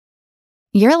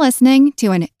You're listening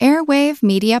to an Airwave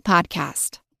Media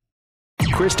Podcast.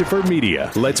 Christopher Media,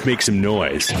 let's make some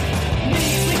noise.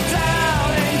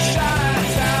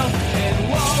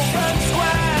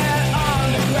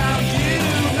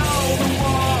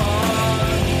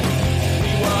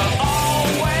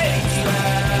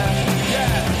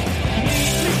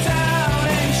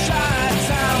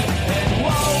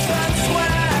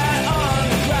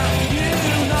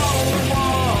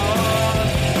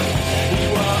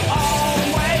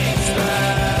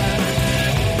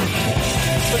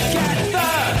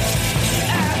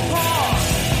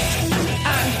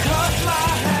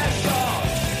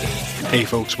 Hey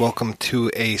folks, welcome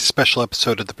to a special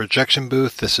episode of The Projection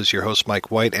Booth. This is your host Mike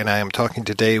White, and I am talking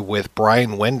today with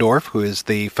Brian Wendorf, who is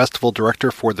the festival director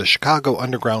for the Chicago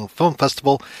Underground Film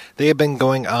Festival. They have been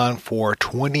going on for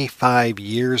 25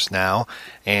 years now,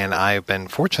 and I've been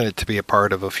fortunate to be a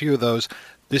part of a few of those.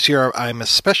 This year, I'm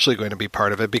especially going to be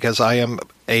part of it because I am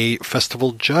a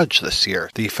festival judge this year.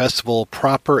 The festival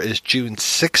proper is June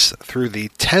 6th through the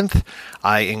 10th.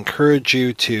 I encourage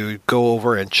you to go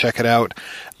over and check it out.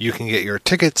 You can get your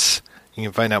tickets. You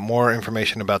can find out more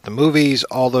information about the movies,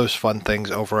 all those fun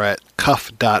things over at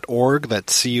cuff.org.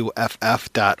 That's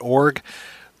cuff.org.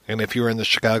 And if you're in the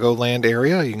Chicagoland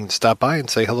area, you can stop by and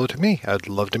say hello to me. I'd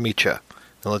love to meet you.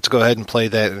 Now let's go ahead and play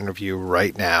that interview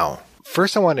right now.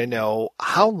 First, I want to know,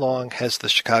 how long has the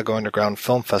Chicago Underground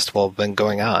Film Festival been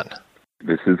going on?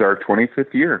 This is our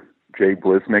 25th year. Jay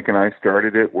Blisnick and I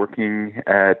started it working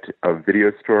at a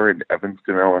video store in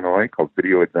Evanston, Illinois called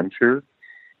Video Adventure.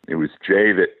 It was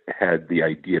Jay that had the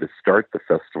idea to start the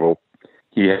festival.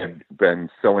 He had been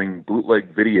selling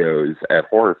bootleg videos at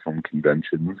horror film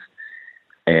conventions,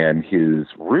 and his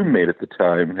roommate at the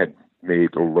time had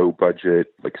made a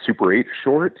low-budget, like Super 8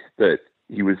 short that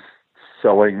he was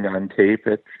selling on tape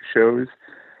at shows,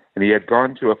 and he had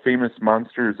gone to a famous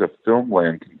Monsters of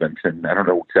Filmland convention. I don't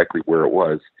know exactly where it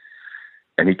was,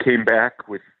 and he came back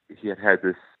with, he had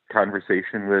this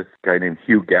conversation with a guy named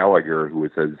Hugh Gallagher, who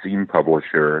was a zine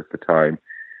publisher at the time,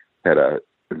 had a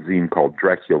zine called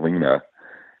Draculina.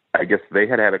 I guess they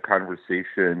had a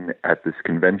conversation at this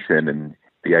convention, and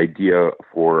the idea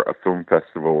for a film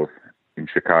festival in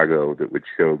Chicago that would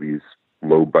show these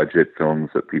low-budget films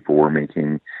that people were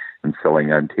making and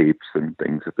selling on tapes and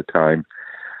things at the time.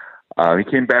 He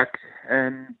came back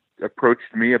and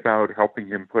approached me about helping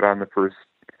him put on the first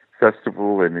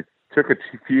festival, and it took a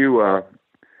few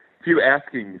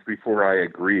askings before I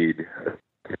agreed,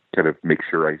 to kind of make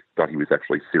sure I thought he was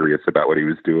actually serious about what he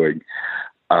was doing.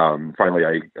 Finally,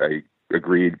 I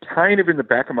agreed. Kind of in the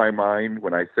back of my mind,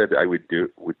 when I said I would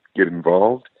get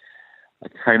involved, I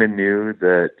kind of knew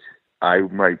that I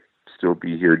might still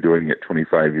be here doing it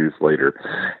 25 years later,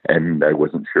 and I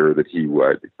wasn't sure that he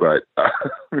would, but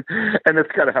and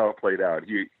that's kind of how it played out.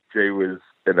 Jay was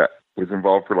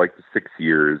involved for like 6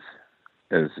 years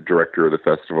as director of the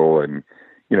festival, and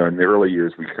in the early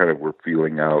years we kind of were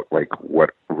feeling out like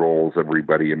what roles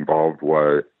everybody involved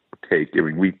would take. I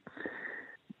mean, we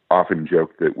often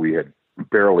joked that we had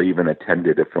barely even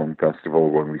attended a film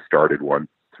festival when we started one,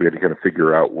 so we had to kind of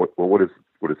figure out what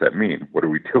does that mean? What are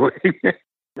we doing?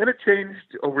 And it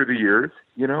changed over the years.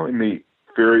 In the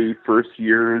very first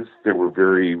years, there were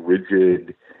very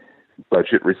rigid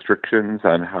budget restrictions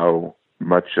on how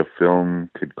much a film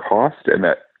could cost. And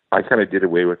that I kind of did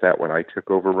away with that when I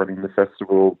took over running the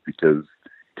festival, because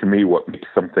to me, what makes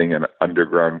something an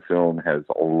underground film has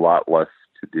a lot less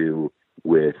to do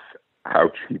with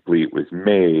how cheaply it was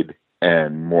made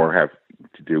and more have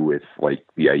to do with like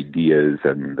the ideas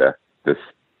and the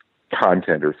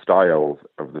content or styles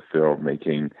of the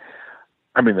filmmaking.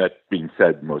 I mean, that being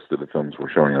said, most of the films we're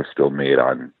showing are still made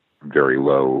on very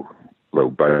low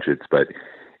budgets, but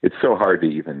it's so hard to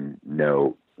even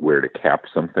know where to cap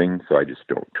something, so I just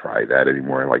don't try that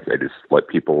anymore. Like, I just let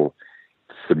people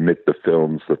submit the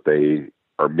films that they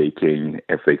are making.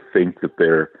 If they think that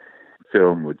their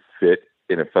film would fit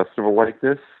in a festival like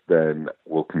this, then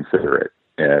we'll consider it.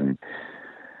 And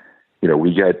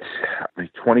we get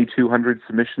like 2,200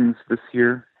 submissions this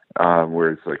year,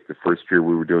 whereas like the first year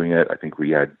we were doing it, I think we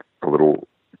had a little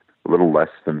less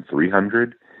than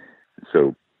 300.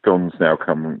 So films now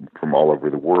come from all over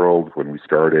the world. When we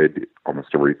started, almost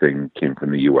everything came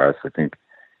from the U.S. I think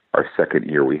our second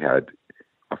year we had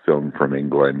a film from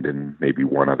England and maybe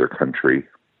one other country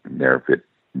in there.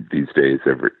 These days,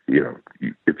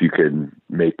 if you can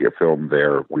make a film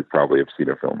there, we probably have seen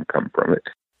a film come from it.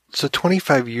 So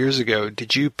 25 years ago,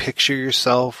 did you picture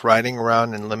yourself riding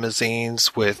around in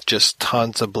limousines with just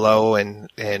tons of blow and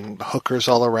hookers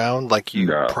all around like you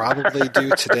probably do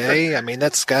today? I mean,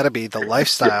 that's got to be the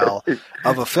lifestyle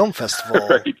of a film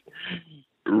festival.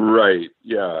 Right.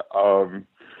 Yeah.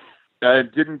 I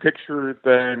didn't picture it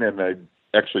then, and I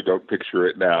actually don't picture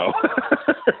it now.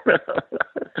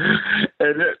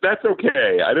 And that's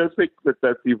okay. I don't think that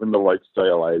that's even the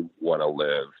lifestyle I want to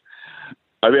live.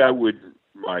 I mean, I wouldn't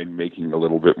mind making a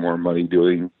little bit more money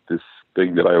doing this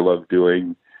thing that I love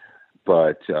doing,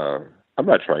 but I'm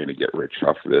not trying to get rich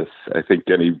off this. I think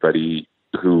anybody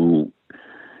who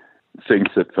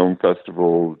thinks that film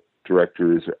festival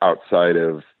directors are outside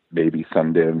of maybe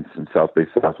Sundance and South by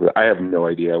Southwest, I have no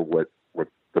idea what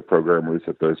the programmers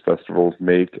at those festivals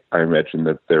make. I imagine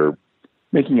that they're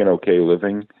making an okay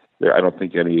living. I don't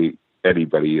think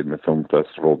anybody in the film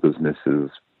festival business is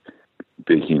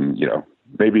making,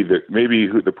 maybe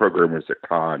who the programmers at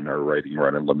Cannes are riding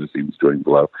around in limousines doing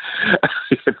blow.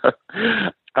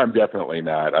 I'm definitely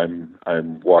not.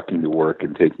 I'm walking to work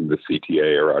and taking the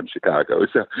CTA around Chicago.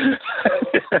 So,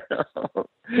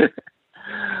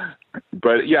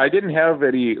 but yeah, I didn't have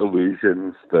any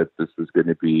illusions that this was going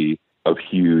to be a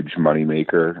huge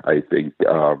moneymaker. I think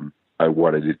I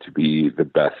wanted it to be the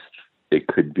best it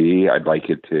could be. I'd like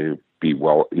it to be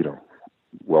well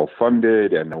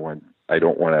funded, and I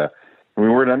don't want to. I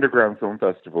mean, we're an underground film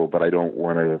festival, but I don't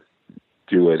want to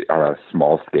do it on a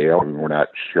small scale. I mean, we're not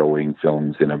showing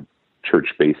films in a church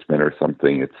basement or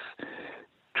something. It's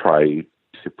try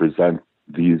to present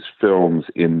these films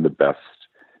in the best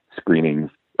screening,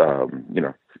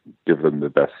 give them the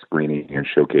best screening and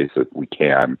showcase that we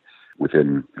can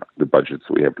within the budgets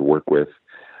that we have to work with.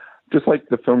 Just like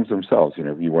the films themselves,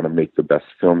 you want to make the best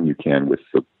film you can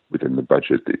within the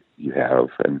budget that you have.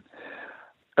 And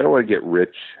I don't want to get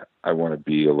rich. I want to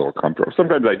be a little comfortable.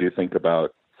 Sometimes I do think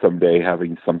about someday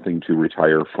having something to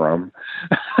retire from,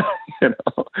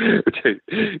 which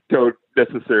I don't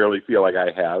necessarily feel like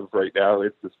I have right now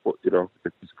at this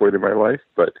point in my life.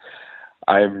 But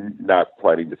I'm not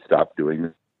planning to stop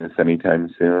doing this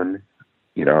anytime soon.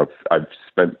 I've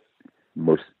spent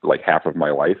half of my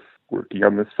life working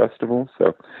on this festival,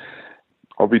 so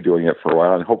I'll be doing it for a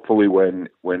while. And hopefully, when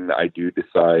I do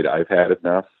decide I've had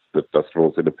enough, the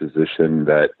festival's in a position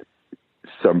that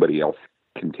somebody else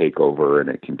can take over and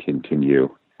it can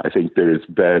continue. I think there's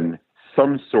been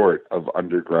some sort of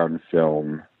underground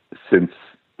film since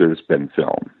there's been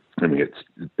film. I mean,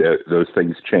 those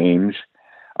things change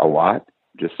a lot,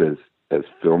 just as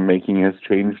filmmaking has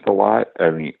changed a lot. I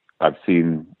mean, I've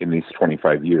seen in these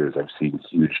 25 years, I've seen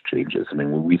huge changes. I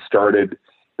mean, when we started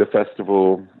the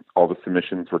festival, all the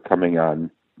submissions were coming on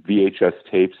VHS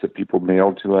tapes that people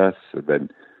mailed to us, and then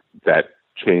that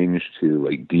changed to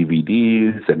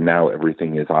DVDs, and now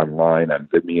everything is online on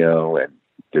Vimeo, and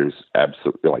there's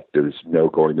absolutely there's no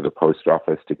going to the post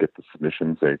office to get the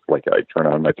submissions. I turn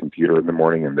on my computer in the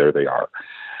morning and there they are.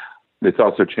 It's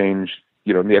also changed,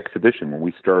 in the exhibition. When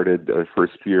we started the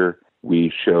first year,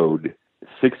 we showed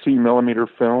 16 millimeter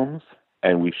films,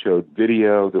 and we showed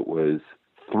video that was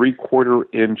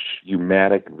 3/4-inch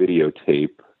U-matic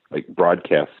videotape,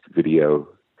 broadcast video.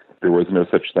 There was no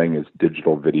such thing as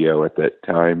digital video at that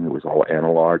time. It was all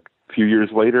analog. A few years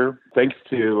later, thanks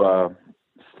to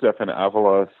Stefan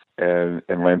Avalos and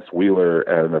Lance Wheeler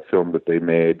and a film that they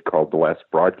made called The Last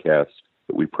Broadcast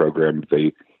that we programmed,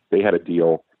 they had a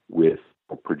deal with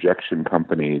a projection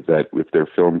company that if their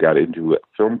film got into a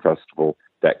film festival,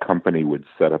 that company would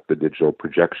set up the digital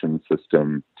projection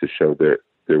system to show that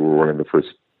they were one of the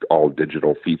first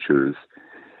all-digital features.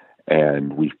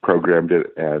 And we programmed it,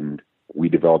 and we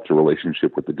developed a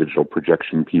relationship with the digital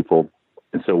projection people.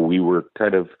 And so we were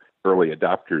kind of early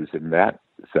adopters in that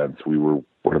sense. We were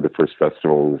one of the first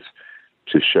festivals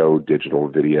to show digital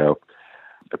video.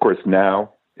 Of course,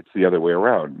 now it's the other way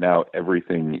around. Now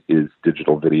everything is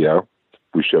digital video.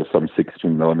 We show some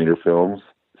 16 millimeter films,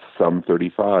 some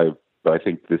 35. But I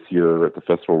think this year at the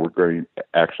festival, we're going to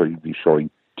actually be showing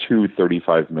 2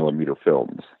 35 millimeter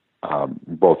films,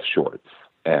 both shorts.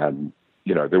 And,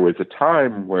 there was a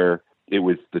time where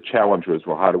the challenge was,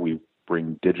 well, how do we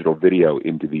bring digital video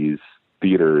into these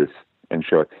theaters and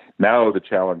show it? Now the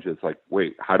challenge is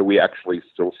wait, how do we actually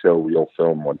still show real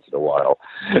film once in a while?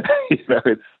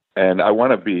 And I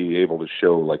want to be able to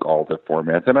show all the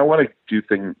formats, and I want to do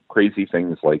crazy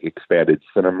things like expanded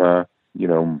cinema.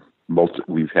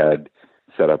 We've had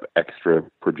set up extra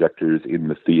projectors in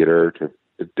the theater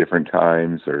at different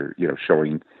times, or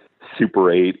showing Super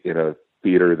 8 in a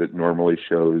theater that normally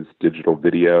shows digital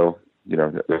video.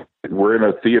 We're in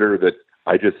a theater that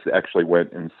I just actually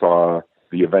went and saw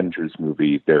the Avengers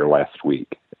movie there last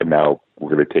week, and now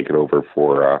we're going to take it over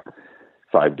for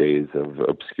 5 days of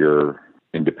obscure,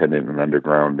 independent, and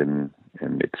underground and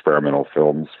experimental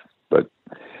films. But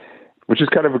which is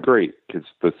kind of great, because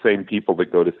the same people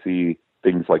that go to see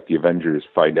things like the Avengers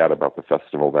find out about the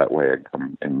festival that way and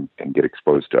come and get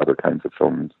exposed to other kinds of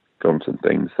films and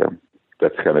things. So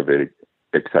that's kind of an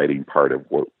exciting part of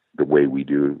the way we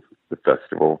do the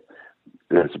festival,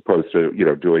 as opposed to,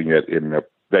 doing it in a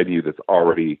venue that's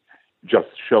already just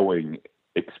showing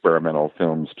experimental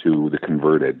films to the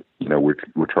converted.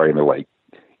 We're trying to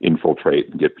infiltrate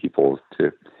and get people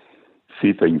to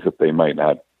see things that they might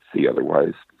not see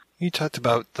otherwise. You talked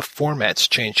about the formats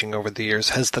changing over the years.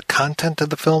 Has the content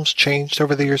of the films changed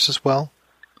over the years as well?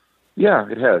 Yeah,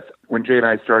 it has. When Jay and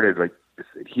I started,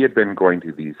 he had been going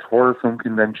to these horror film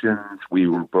conventions. We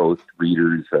were both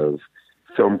readers of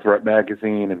Film Threat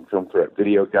magazine and Film Threat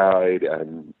Video Guide,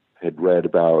 and had read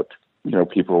about,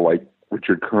 people like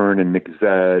Richard Kern and Nick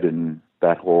Zed and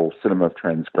that whole cinema of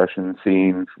transgression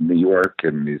scene from New York,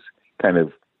 and these kind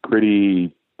of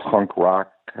gritty punk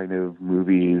rock kind of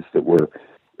movies that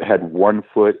had one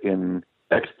foot in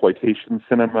exploitation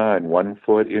cinema and one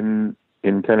foot in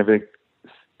kind of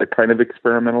a kind of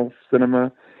experimental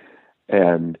cinema,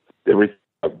 and everything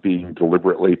being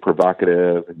deliberately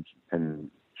provocative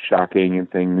and shocking and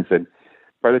things. And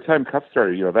by the time Cuff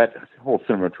started, that whole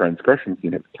cinema transgression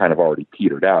scene had kind of already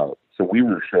petered out. So we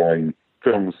were showing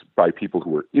films by people who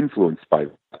were influenced by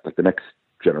that, the next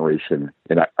generation,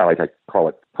 and I call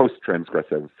it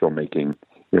post-transgressive filmmaking,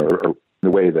 or the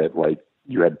way that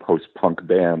you had post-punk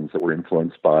bands that were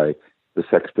influenced by the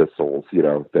Sex Pistols,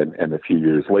 and a few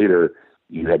years later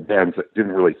you had bands that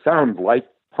didn't really sound like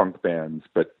punk bands,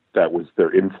 but that was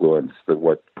their influence, that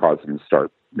what caused them to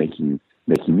start making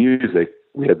music.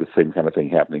 We had the same kind of thing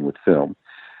happening with film.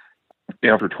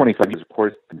 For 25 years, of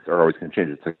course, things are always going to change.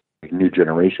 It's like a new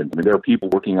generation. I mean, there are people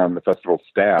working on the festival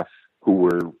staff who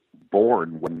were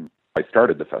born when I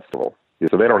started the festival.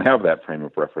 So they don't have that frame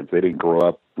of reference. They didn't grow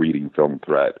up reading Film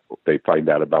Threat. They find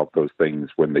out about those things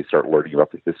when they start learning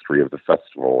about the history of the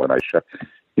festival. And I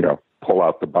pull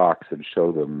out the box and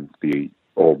show them the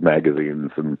old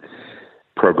magazines and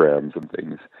programs and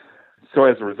things. So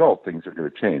as a result, things are going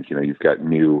to change. You've got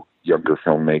new, younger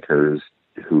filmmakers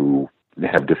who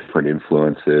have different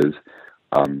influences.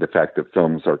 The fact that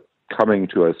films are coming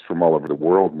to us from all over the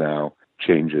world now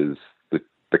changes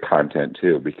the content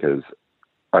too, because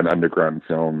an underground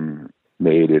film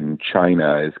made in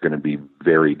China is going to be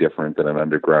very different than an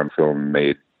underground film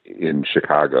made in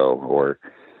Chicago or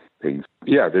things.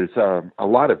 Yeah, there's a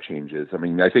lot of changes. I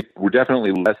mean, I think we're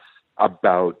definitely less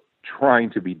about trying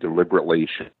to be deliberately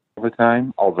all the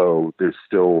time, although there's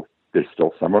still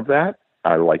some of that.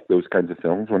 I like those kinds of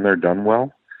films when they're done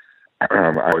well. I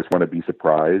always want to be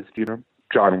surprised,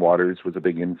 John Waters was a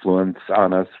big influence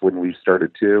on us when we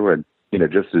started too, and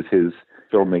just as his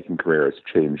filmmaking career has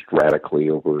changed radically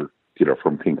over,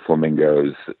 from Pink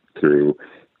Flamingos through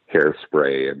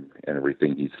Hairspray and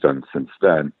everything he's done since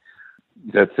then,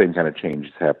 that same kind of change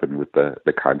has happened with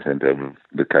the content of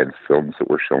the kinds of films that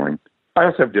we're showing. I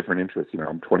also have different interests.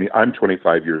 I'm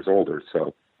 25 years older, so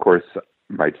of course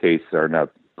my tastes are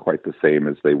not quite the same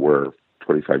as they were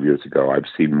 25 years ago. I've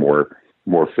seen more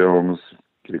films,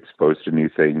 get exposed to new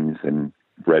things, and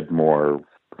read more,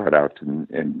 got out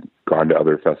and gone to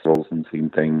other festivals and seen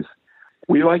things.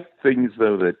 We like things,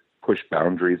 though, that push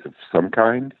boundaries of some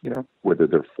kind, whether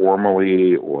they're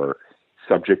formally or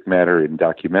subject matter in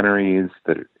documentaries.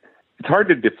 That it's hard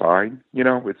to define,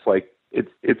 It's like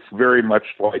it's very much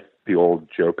like the old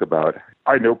joke about,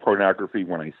 I know pornography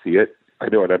when I see it. I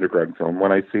know an underground film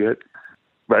when I see it.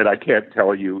 But I can't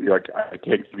tell you, I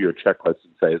can't give you a checklist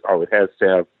and say, it has to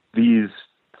have these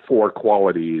 4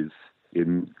 qualities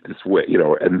in this way,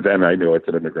 and then I know it's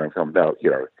an underground film. Now,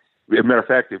 as a matter of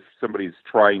fact, if somebody's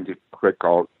trying to click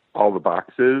all the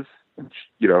boxes,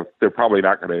 they're probably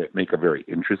not going to make a very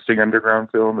interesting underground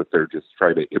film if they're just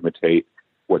trying to imitate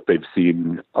what they've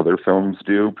seen other films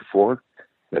do before.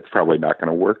 That's probably not going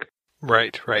to work.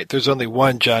 Right. There's only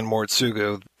one John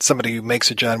Mortsugu. Somebody who makes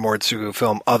a John Mortsugu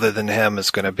film other than him is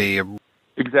going to be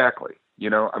Exactly.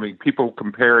 People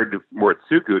compared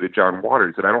Mortsugu to John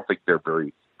Waters, and I don't think they're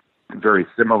very, very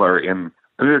similar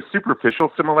there's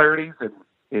superficial similarities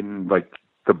in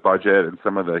the budget and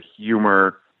some of the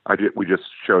humor. We just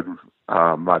showed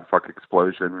Modfuck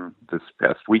Explosion this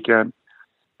past weekend,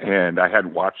 and I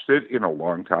hadn't watched it in a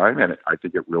long time, and I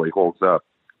think it really holds up.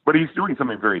 But he's doing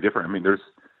something very different. I mean,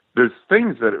 there's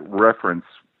things that reference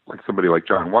somebody like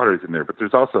John Waters in there, but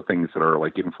there's also things that are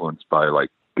influenced by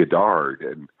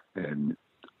Godard and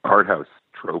art house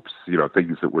tropes,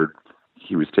 things that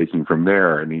he was taking from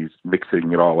there, and he's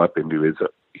mixing it all up into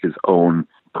his own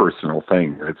personal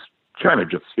thing. It's kind of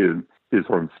just his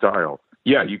own style.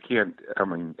 Yeah, you can't.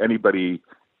 Anybody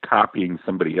copying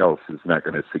somebody else is not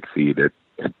going to succeed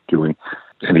at doing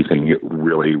anything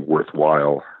really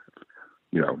worthwhile,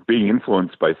 being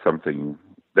influenced by something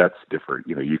that's different.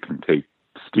 You can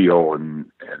steal and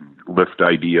lift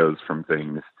ideas from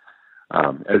things,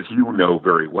 as you know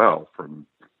very well from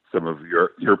some of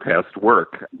your past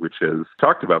work, which has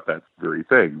talked about that very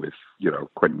thing with,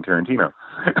 Quentin Tarantino.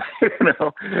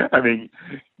 I mean,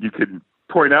 you can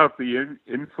point out the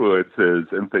influences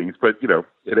and things, but,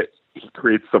 he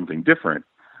creates something different.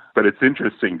 But it's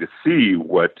interesting to see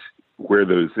where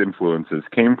those influences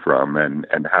came from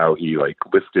and how he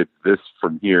lifted this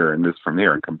from here and this from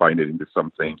there and combined it into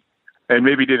something, and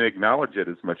maybe didn't acknowledge it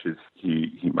as much as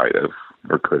he might have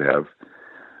or could have.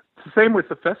 It's the same with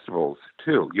the festivals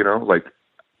too,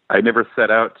 I never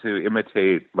set out to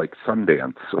imitate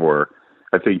Sundance, or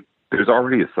I think there's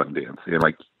already a Sundance, and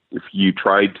if you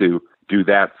tried to do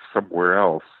that somewhere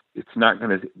else, it's not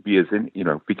going to be as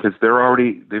because they've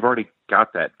already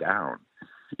got that down.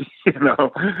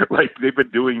 They've been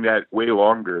doing that way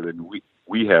longer than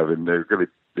we have, and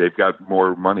they've got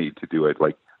more money to do it.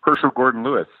 Like Herschel Gordon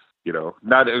Lewis,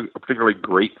 not a particularly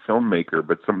great filmmaker,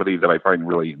 but somebody that I find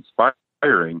really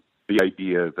inspiring. The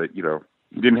idea that,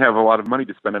 he didn't have a lot of money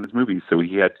to spend on his movies, so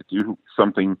he had to do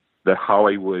something that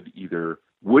Hollywood either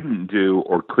wouldn't do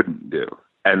or couldn't do.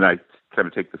 And I kind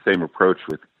of take the same approach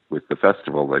with the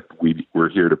festival. We're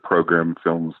here to program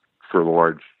films for a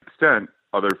large extent.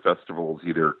 Other festivals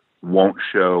either won't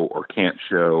show or can't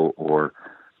show, or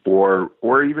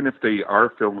even if they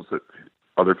are films that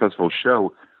other festivals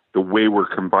show, the way we're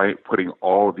putting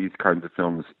all of these kinds of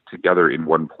films together in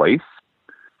one place.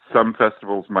 Some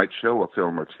festivals might show a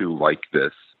film or two like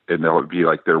this, and they'll be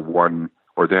their one,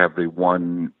 or they have the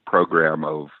one program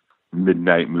of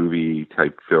midnight movie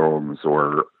type films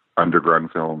or underground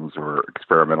films or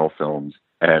experimental films.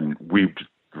 And we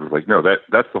were no,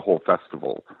 that's the whole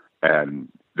festival. And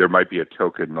there might be a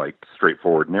token,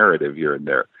 straightforward narrative here and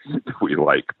there that we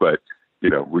but,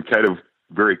 we're kind of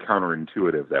very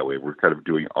counterintuitive that way. We're kind of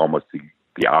doing almost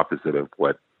the opposite of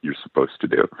what you're supposed to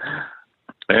do.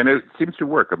 And it seems to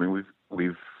work. I mean,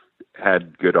 we've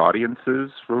had good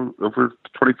audiences for over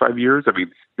 25 years. I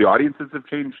mean, the audiences have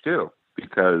changed too,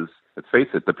 because let's face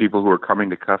it, the people who are coming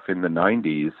to Cuff in the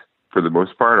 90s, for the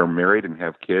most part, are married and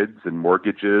have kids and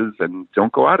mortgages and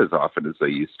don't go out as often as they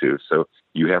used to. So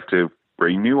you have to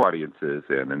bring new audiences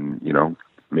in and,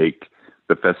 make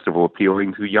the festival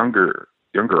appealing to younger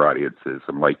audiences.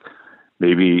 And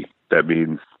maybe that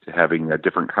means having a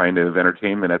different kind of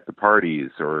entertainment at the parties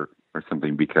or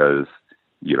something, because,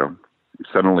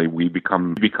 suddenly we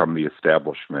become the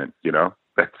establishment,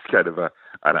 That's kind of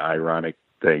an ironic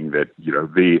thing that,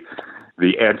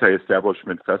 the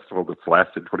anti-establishment festival that's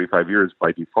lasted 25 years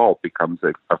by default becomes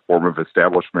a form of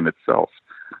establishment itself.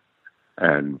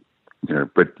 And,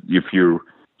 but if you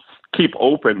keep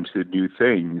open to new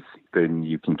things, then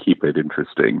you can keep it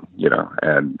interesting,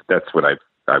 and that's what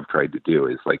I've tried to do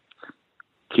is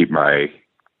keep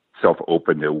myself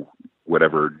open to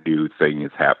whatever new thing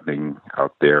is happening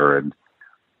out there and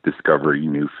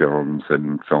discovering new films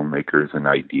and filmmakers and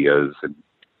ideas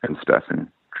and stuff, and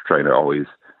trying to always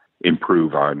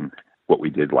improve on what we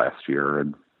did last year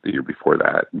and the year before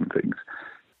that and things.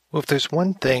 Well, if there's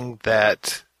one thing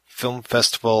that film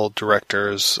festival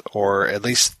directors, or at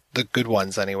least the good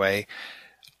ones anyway,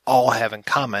 all have in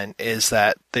common, is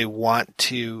that they want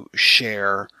to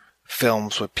share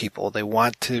films with people. They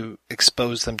want to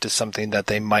expose them to something that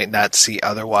they might not see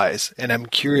otherwise. And I'm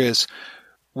curious,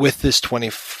 with this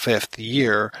 25th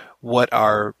year, what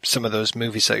are some of those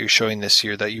movies that you're showing this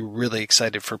year that you're really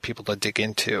excited for people to dig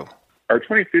into? Our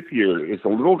 25th year is a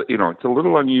little, it's a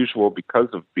little unusual because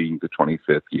of being the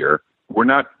 25th year. We're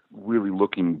not really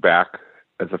looking back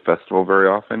as a festival very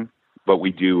often, but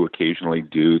we do occasionally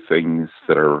do things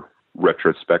that are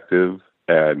retrospective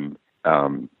and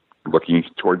looking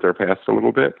towards our past a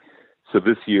little bit. So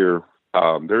this year,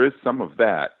 there is some of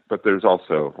that, but there's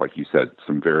also, like you said,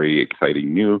 some very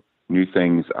exciting new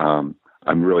things. I'm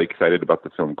really excited about the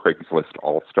film Craigslist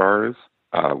All-Stars,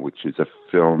 which is a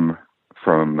film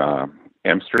from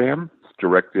Amsterdam. It's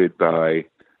directed by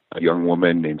a young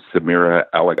woman named Samira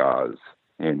Alagaz,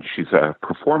 and she's a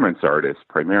performance artist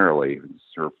primarily.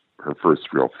 It's her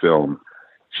first real film.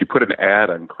 She put an ad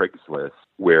on Craigslist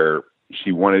where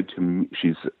she's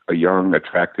a young,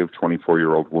 attractive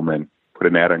 24-year-old woman, put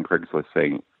an ad on Craigslist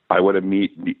saying, I want to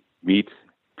meet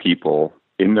people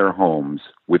in their homes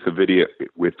with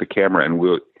the camera, and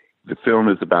the film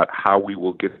is about how we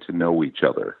will get to know each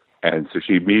other. And so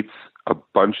she meets a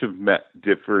bunch of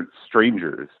different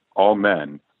strangers, all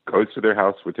men, goes to their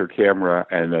house with her camera,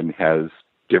 and then has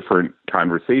different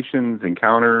conversations,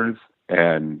 encounters,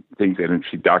 and things, and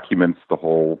she documents the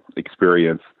whole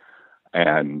experience.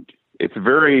 And it's a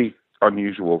very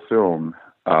unusual film.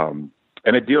 And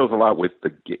it deals a lot with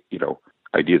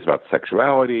ideas about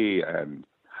sexuality and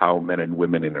how men and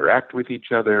women interact with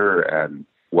each other and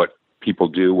what people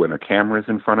do when a camera is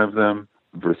in front of them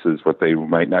versus what they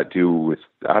might not do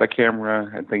without a camera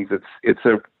and things.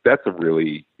 That's a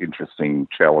really interesting,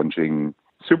 challenging,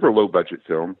 super low budget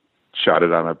film. Shot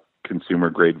it on a consumer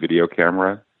grade video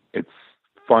camera. It's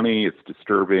funny, it's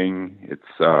disturbing,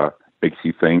 it's makes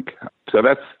you think. So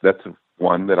that's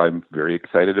one that I'm very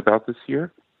excited about this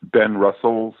year. Ben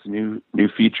Russell's new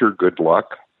feature, Good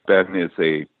Luck. Ben is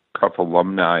a Cuff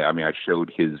alumni. I mean, I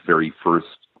showed his very first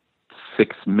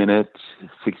 6-minute,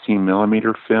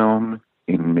 16mm film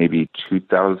in maybe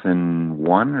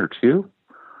 2001 or 2.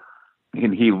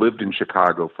 And he lived in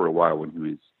Chicago for a while when he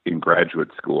was in graduate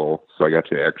school, so I got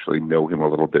to actually know him a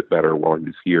little bit better while he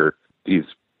was here. He's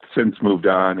since moved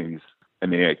on, and he's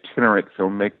an itinerant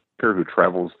filmmaker who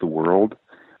travels the world.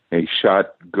 And he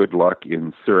shot Good Luck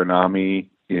in Suriname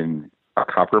in a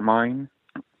copper mine.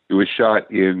 It was shot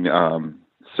in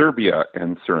Serbia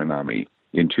and Suriname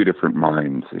in 2 different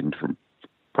mines in different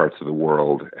parts of the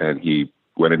world, and he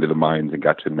went into the mines and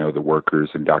got to know the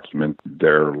workers and document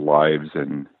their lives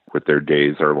and what their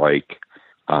days are like.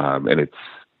 And it's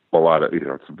a lot of,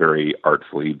 it's a very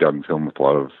artfully done film with a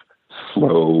lot of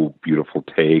slow, beautiful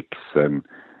takes and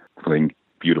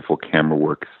beautiful camera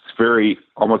work. It's very,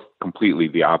 almost completely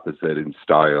the opposite in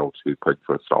style to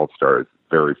Craigslist All-Stars.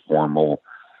 Very formal,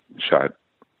 shot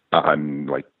on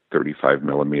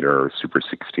 35mm or Super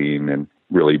 16 and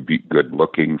really good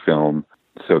looking film.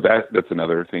 So that's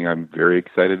another thing I'm very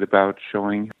excited about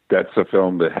showing. That's a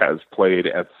film that has played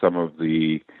at some of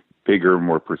the bigger,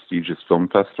 more prestigious film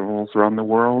festivals around the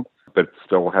world, but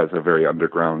still has a very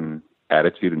underground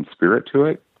attitude and spirit to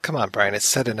it. Come on, Brian, it's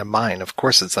set in a mine. Of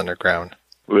course it's underground.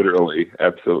 Literally,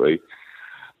 absolutely.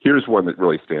 Here's one that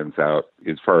really stands out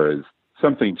as far as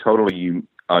something totally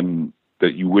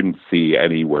that you wouldn't see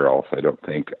anywhere else, I don't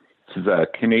think. This is a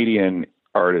Canadian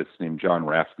artist named John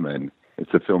Rathman.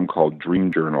 It's a film called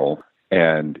Dream Journal,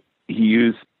 and he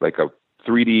used a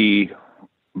 3D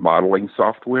modeling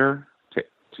software to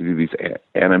do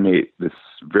this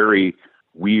very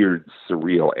weird,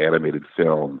 surreal animated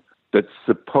film that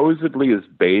supposedly is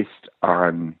based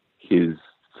on his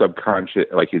subconscious,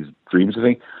 his dreams, I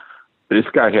think. This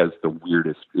guy has the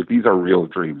weirdest, if these are real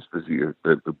dreams,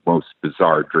 the most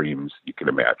bizarre dreams you can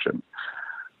imagine.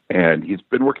 And he's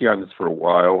been working on this for a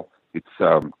while. It's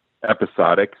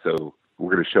episodic, so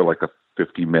we're going to show a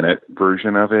 50-minute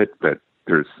version of it, but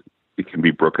it can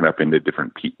be broken up into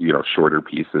different, shorter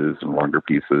pieces and longer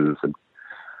pieces, and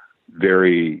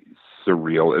very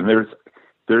surreal. And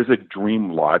there's a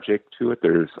dream logic to it.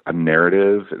 There's a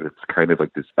narrative, and it's kind of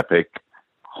like this epic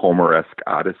Homer-esque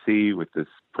odyssey with this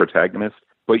protagonist.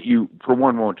 But from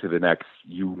one moment to the next,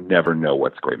 you never know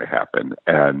what's going to happen,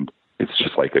 and it's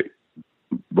just like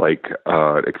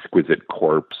exquisite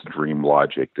corpse dream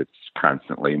logic that's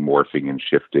constantly morphing and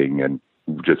shifting, and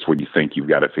just when you think you've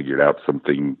got it figured out,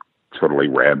 something totally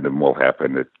random will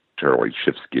happen that totally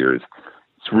shifts gears.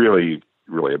 It's really,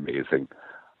 really amazing.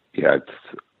 Yeah,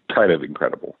 it's kind of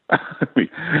incredible.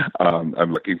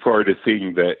 I'm looking forward to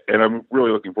seeing that, and I'm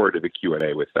really looking forward to the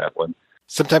Q&A with that one.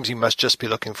 Sometimes you must just be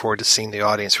looking forward to seeing the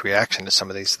audience reaction to some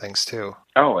of these things, too.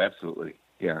 Oh, absolutely.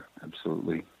 Yeah,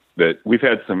 absolutely. But we've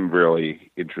had some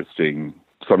really interesting,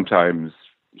 sometimes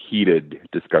heated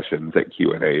discussions at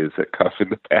Q&As at Cuff in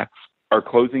the past. Our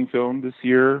closing film this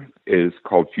year is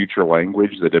called Future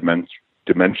Language, The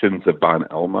Dimensions of Bon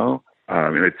Elmo.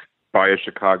 And it's by a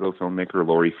Chicago filmmaker,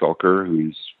 Lori Felker,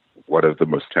 who's one of the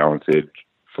most talented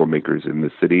filmmakers in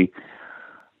the city.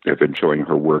 I've been showing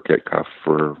her work at Cuff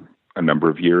for a number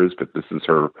of years, but this is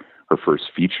her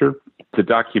first feature. It's a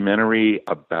documentary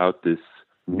about this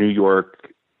New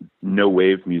York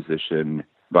no-wave musician,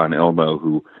 Bon Elmo,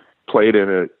 who played in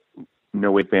a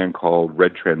no-wave band called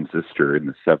Red Transistor in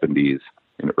the 70s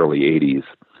and early 80s,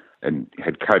 and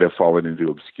had kind of fallen into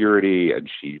obscurity, and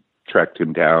she tracked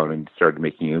him down and started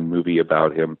making a movie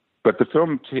about him. But the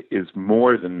film is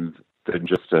more than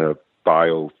just a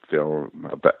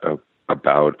biofilm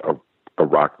about a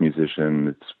rock musician.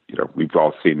 It's, we've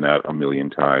all seen that a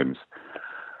million times.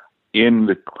 In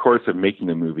the course of making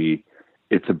the movie,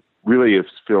 it's really a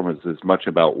film is as much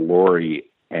about Lori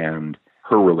and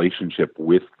her relationship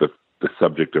with the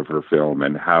subject of her film,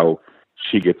 and how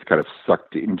she gets kind of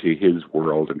sucked into his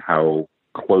world, and how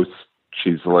close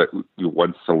she's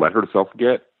wants to let herself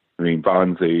get. I mean,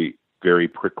 Bon's a very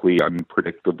prickly,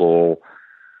 unpredictable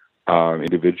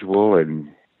individual, and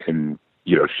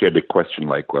she had to question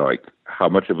how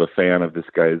much of a fan of this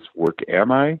guy's work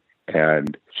am I?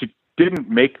 And she didn't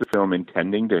make the film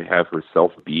intending to have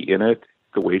herself be in it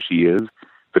the way she is,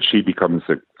 but she becomes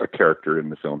a character in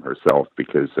the film herself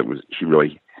because she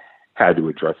really had to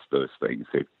address those things.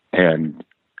 And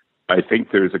I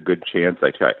think there's a good chance.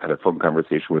 I had a phone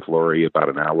conversation with Laurie about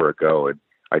an hour ago, and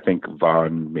I think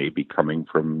Vaughn may be coming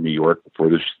from New York for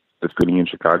the screening in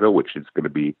Chicago, which is going to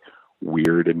be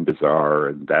weird and bizarre,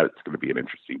 and that's going to be an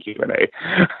interesting Q&A.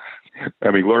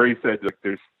 I mean, Laurie said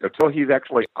until he's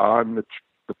actually on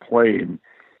the plane,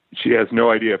 she has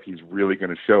no idea if he's really going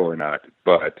to show or not,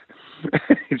 but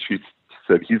she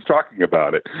said he's talking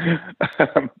about it.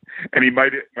 And he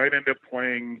might end up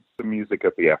playing the music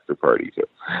at the after party,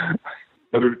 too.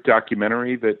 Another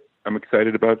documentary that I'm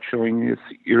excited about showing this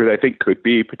year that I think could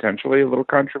be potentially a little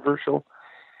controversial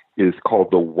is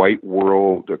called The White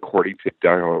World According to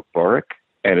Dario Boric,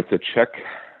 and it's a Czech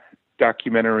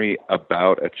documentary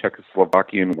about a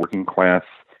Czechoslovakian working class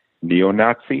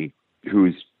neo-Nazi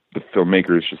who's the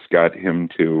filmmakers just got him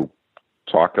to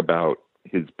talk about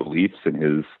his beliefs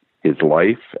and his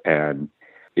life, and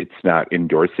it's not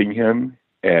endorsing him,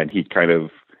 and he kind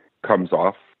of comes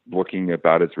off looking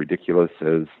about as ridiculous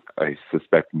as I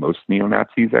suspect most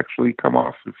neo-Nazis actually come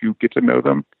off if you get to know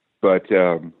them. But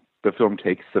the film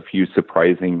takes a few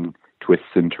surprising twists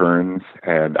and turns,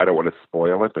 and I don't want to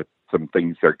spoil it, but some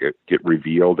things get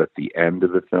revealed at the end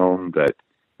of the film that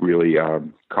really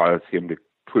cause him to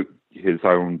put his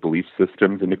own belief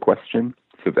systems into question.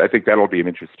 So I think that'll be an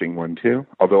interesting one too.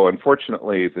 Although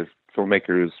unfortunately, the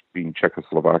filmmakers being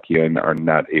Czechoslovakian are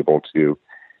not able to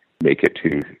make it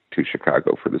to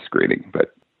Chicago for the screening.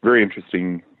 But very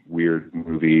interesting, weird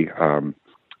movie. And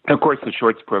of course, the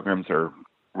shorts programs are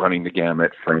running the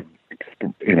gamut from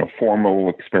formal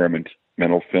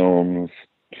experimental films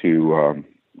to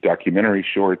documentary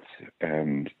shorts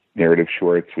and narrative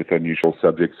shorts with unusual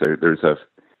subjects. There's a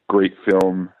great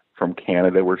film from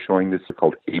Canada we're showing this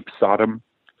called Ape Sodom,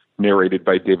 narrated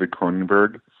by David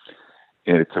Cronenberg.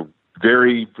 And it's a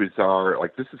very bizarre,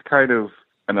 this is kind of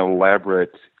an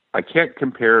elaborate, I can't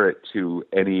compare it to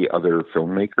any other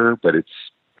filmmaker, but it's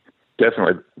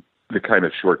definitely the kind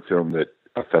of short film that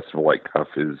a festival like Cuff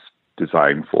is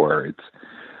designed for.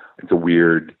 It's a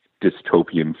weird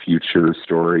dystopian future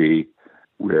story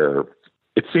where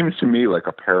it seems to me like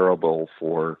a parable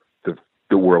for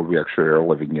the world we actually are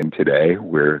living in today,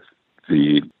 where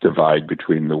the divide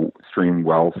between the extreme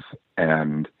wealth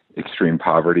and extreme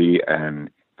poverty and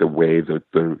the way that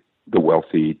the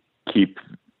wealthy keep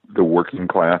the working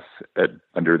class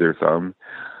under their thumb.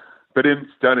 But it's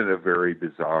done in a very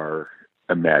bizarre,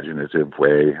 imaginative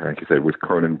way, like I said, with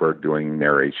Cronenberg doing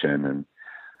narration. And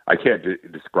I can't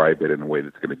describe it in a way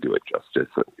that's going to do it justice.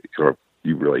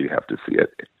 You really have to see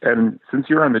it. And since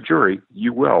you're on the jury,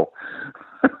 you will.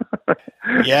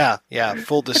 Yeah.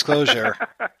 Full disclosure,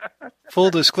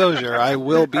 I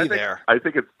will be there. I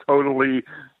think it's totally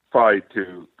fine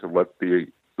to let the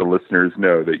listeners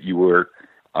know that you were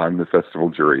on the festival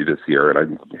jury this year, and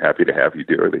I'm happy to have you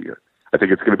do it. I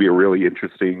think it's going to be a really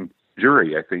interesting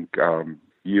jury. I think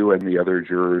you and the other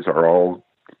jurors are all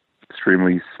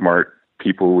extremely smart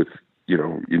people with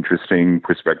interesting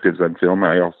perspectives on film.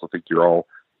 I also think you're all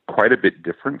quite a bit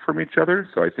different from each other,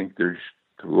 so I think there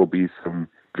will be some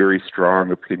very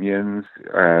strong opinions,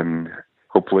 and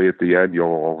hopefully at the end you'll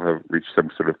all have reached some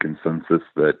sort of consensus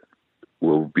that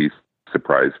will be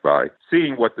surprised by.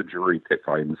 Seeing what the jury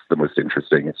finds the most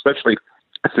interesting, especially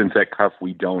since at Cuff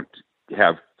we don't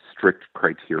have strict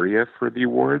criteria for the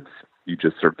awards. You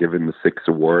just are given the 6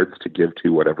 awards to give to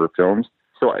whatever films.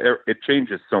 So it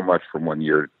changes so much from one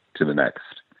year to the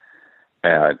next.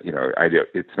 And,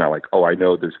 it's not like, I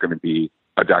know there's going to be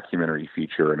a documentary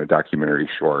feature and a documentary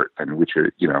short, and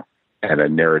and a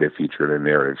narrative feature and a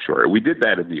narrative short. We did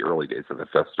that in the early days of the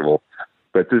festival,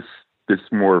 but this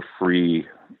more free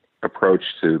approach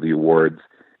to the awards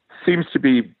seems to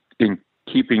be in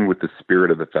keeping with the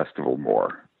spirit of the festival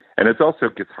more. And it also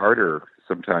gets harder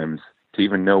sometimes to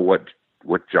even know what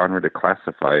genre to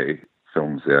classify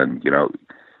films in.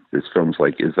 There's films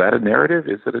like, is that a narrative?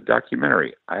 Is it a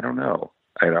documentary? I don't know.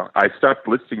 I stopped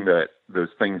listing those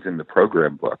things in the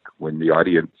program book. When the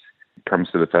audience comes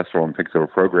to the festival and picks up a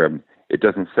program, it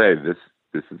doesn't say this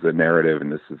is a narrative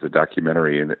and this is a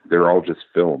documentary, and they're all just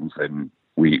films. And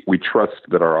we trust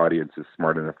that our audience is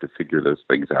smart enough to figure those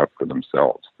things out for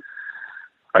themselves.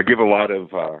 I give a lot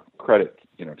of credit,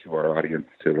 to our audience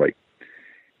to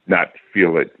not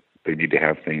feel that they need to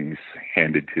have things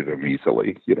handed to them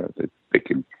easily. That they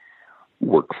can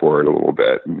work for it a little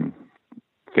bit and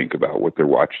think about what they're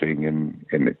watching and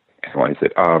analyze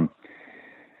it.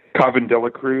 Cavan de la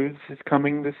Cruz is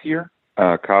coming this year.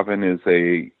 Cavan is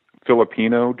a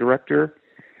Filipino director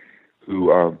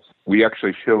who we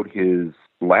actually showed his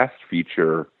last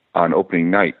feature on opening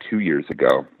night 2 years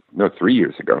ago. No, 3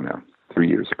 years ago now. 3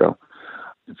 years ago.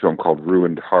 A film called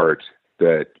Ruined Heart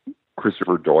that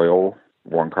Christopher Doyle,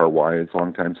 Wong Kar-wai's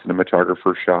longtime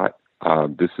cinematographer, shot.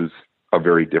 This is a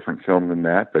very different film than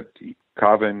that, but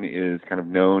Cavan is kind of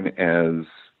known as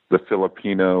the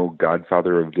Filipino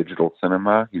godfather of digital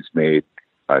cinema. He's made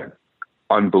an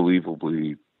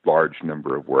unbelievably large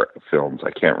number of films.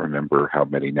 I can't remember how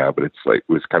many now, but it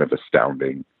was kind of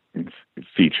astounding.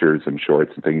 Features and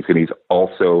shorts and things. And he's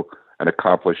also an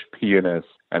accomplished pianist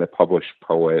and a published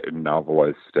poet and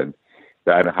novelist. And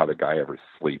I don't know how the guy ever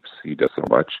sleeps. He does so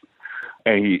much.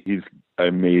 And he's an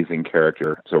amazing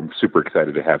character. So I'm super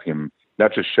excited to have him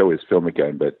not just show his film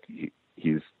again, but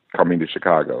he's coming to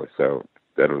Chicago. So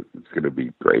it's going to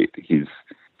be great. He's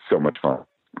so much fun.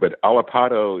 But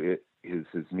Alapado is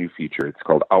his new feature. It's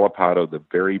called Alapado, The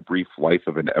Very Brief Life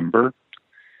of an Ember.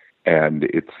 And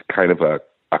it's kind of a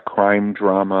crime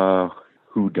drama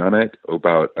whodunit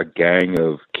about a gang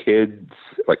of kids,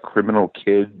 like criminal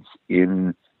kids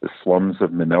in the slums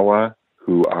of Manila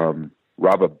who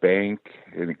rob a bank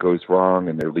and it goes wrong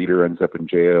and their leader ends up in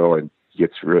jail and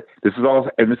gets this is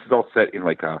all set in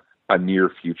like a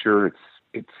near future.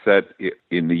 It's set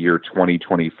in the year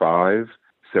 2025,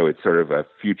 so it's sort of a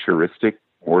futuristic,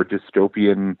 more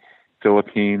dystopian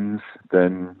Philippines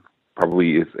than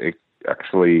probably is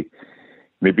actually.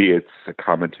 Maybe it's a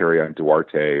commentary on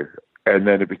Duarte, and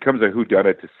then it becomes a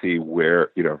whodunit to see where,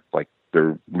 like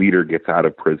their leader gets out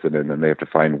of prison, and then they have to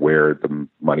find where the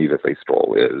money that they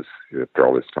stole is after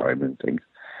all this time and things.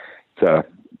 It's a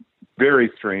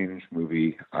very strange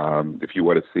movie. If you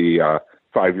want to see a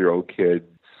 5-year-old kid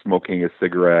smoking a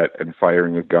cigarette and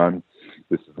firing a gun,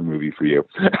 this is the movie for you.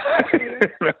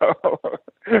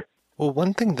 Well,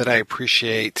 one thing that I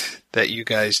appreciate that you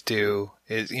guys do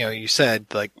is, you said,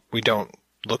 like, we don't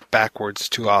look backwards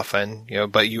too often,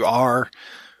 but you are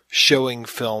showing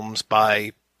films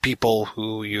by people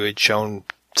who you had shown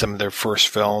some of their first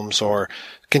films or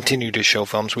continue to show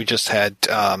films. We just had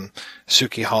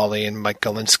Suki Hawley and Mike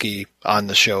Galinsky on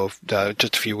the show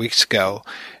just a few weeks ago,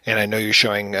 and I know you're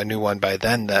showing a new one by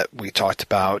then that we talked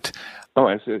about. Oh,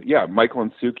 I said, yeah, Michael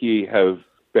and Suki have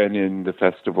been in the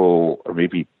festival or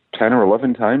maybe 10 or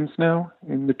 11 times now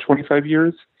in the 25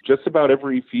 years. Just about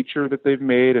every feature that they've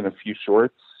made and a few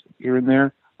shorts here and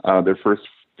there. Their first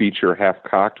feature, Half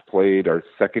Cocked, played our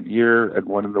second year and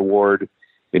won an award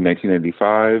in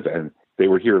 1995. And they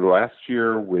were here last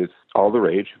year with All the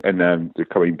Rage. And then they're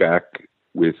coming back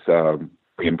with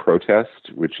In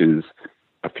Protest, which is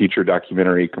a feature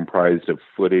documentary comprised of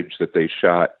footage that they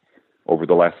shot over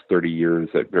the last 30 years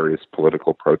at various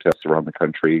political protests around the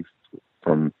country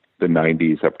from the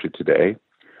 90s up to today.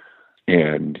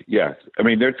 And yes, I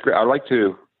mean, that's great. I like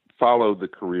to follow the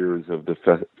careers of the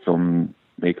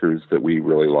filmmakers that we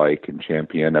really like and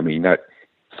champion. I mean,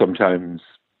 sometimes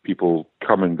people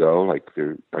come and go, like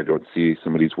I don't see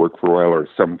somebody's work for a while, or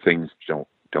some things don't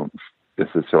this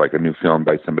is like a new film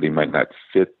by somebody might not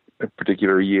fit a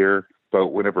particular year. But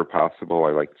whenever possible,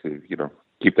 I like to,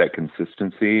 keep that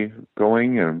consistency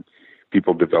going, and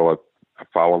people develop a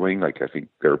following. Like, I think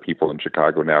there are people in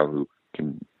Chicago now who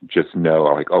can just know,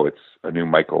 like, oh, it's a new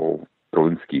Michael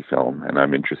Galinsky film, and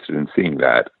I'm interested in seeing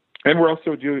that. And we're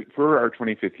also doing, for our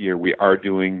 25th year, we are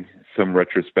doing some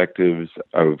retrospectives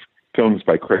of films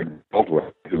by Craig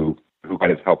Baldwin, who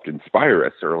kind of helped inspire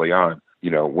us early on.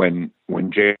 When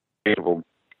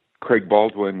Craig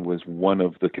Baldwin was one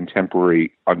of the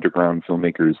contemporary underground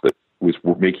filmmakers that was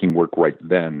making work right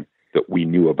then that we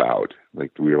knew about.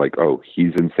 Like, we were like, oh,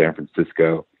 he's in San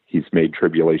Francisco. He's made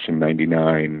Tribulation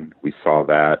 99. We saw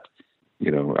that.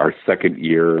 Our second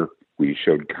year, we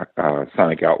showed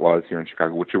Sonic Outlaws here in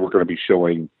Chicago, which we're going to be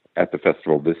showing at the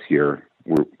festival this year.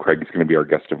 Craig's going to be our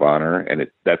guest of honor, and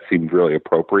that seemed really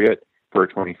appropriate for our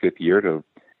 25th year to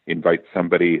invite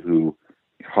somebody who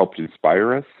helped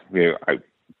inspire us. I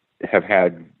have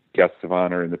had guests of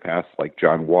honor in the past, like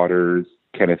John Waters,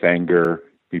 Kenneth Anger,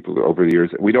 people over the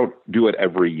years. We don't do it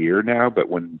every year now, but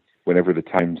whenever the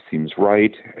time seems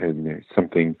right and there's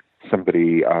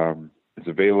somebody is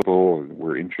available and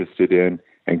we're interested in,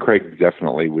 and Craig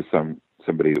definitely was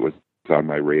somebody that was on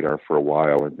my radar for a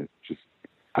while, and it's just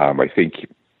I think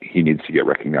he needs to get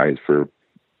recognized for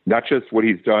not just what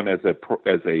he's done as a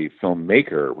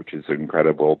filmmaker, which is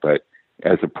incredible, but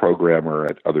as a programmer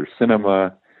at Other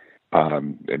Cinema,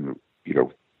 and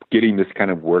getting this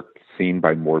kind of work seen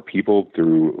by more people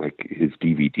through like his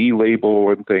DVD label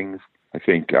and things. I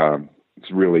think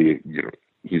it's really,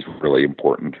 he's really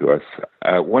important to us.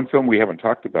 One film we haven't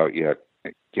talked about yet,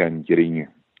 again,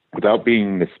 without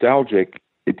being nostalgic,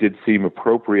 it did seem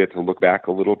appropriate to look back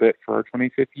a little bit for our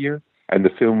 25th year. And the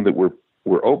film that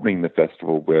we're opening the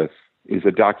festival with is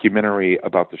a documentary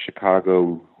about the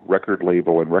Chicago record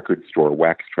label and record store,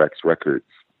 Wax Trax Records.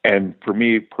 And for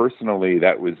me personally,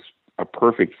 that was a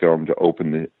perfect film to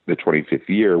open the 25th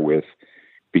year with,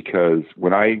 because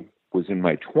when I was in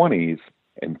my 20s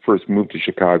and first moved to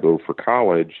Chicago for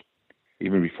college,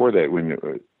 even before that, when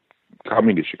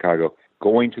coming to Chicago,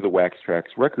 going to the Wax Trax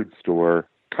record store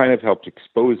kind of helped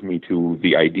expose me to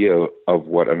the idea of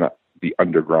what the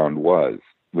underground was.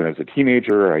 When I was a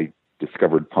teenager, I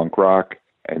discovered punk rock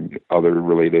and other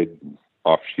related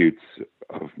offshoots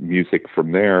of music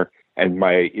from there. And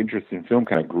my interest in film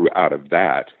kind of grew out of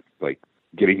that, like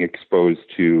getting exposed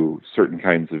to certain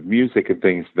kinds of music and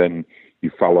things. Then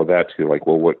you follow that to like,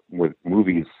 well, what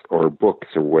movies or books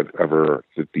or whatever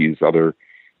that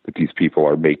these people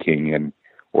are making and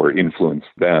or influence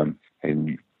them.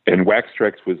 And Wax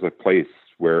Trax was a place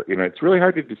where, it's really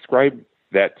hard to describe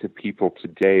that to people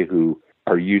today who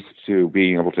are used to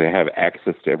being able to have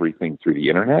access to everything through the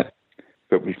internet.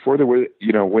 But before there was,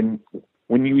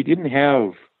 when you didn't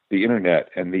have the internet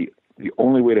and the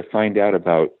only way to find out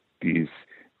about these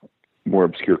more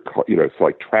obscure, it's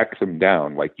like track them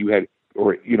down, like you had,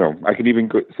 or, I could even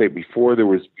say before there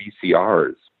was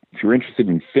VCRs, if you're interested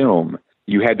in film,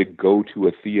 you had to go to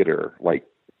a theater, like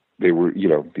they were,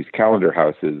 these calendar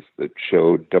houses that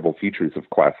showed double features of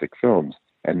classic films.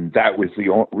 And that was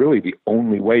really the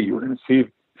only way you were going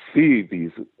to see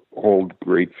these old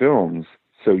great films.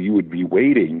 So you would be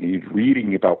waiting, you'd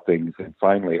reading about things, and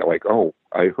finally, like, oh,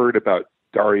 I heard about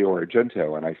Dario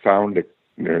Argento, and I found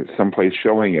someplace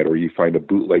showing it, or you find a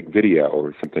bootleg video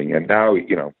or something. And now,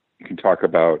 you can talk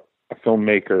about a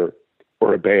filmmaker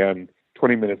or a band.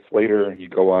 20 minutes later, you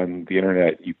go on the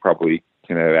internet, you probably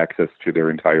can have access to their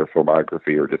entire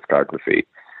filmography or discography.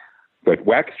 But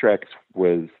Wax Trax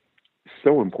was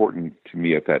so important to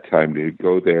me at that time to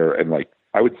go there, and like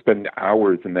I would spend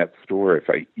hours in that store if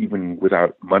I even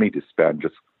without money to spend,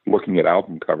 just looking at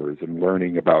album covers and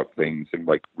learning about things and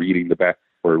like reading the back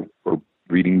or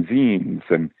reading zines.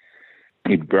 And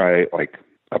you'd buy like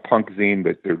a punk zine,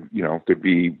 but there'd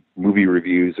be movie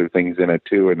reviews or things in it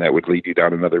too, and that would lead you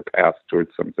down another path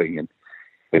towards something. And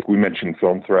like we mentioned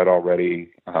Film Threat already,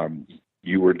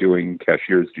 you were doing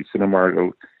Cashiers du Cinema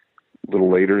a little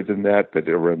later than that, but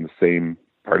they were in the same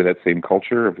part of that same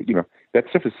culture. That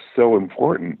stuff is so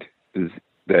important, is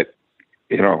that,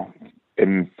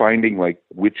 and finding like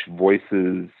which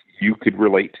voices you could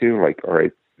relate to, like, all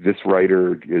right, this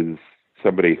writer is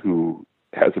somebody who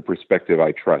has a perspective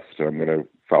I trust, and I'm going to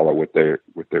follow what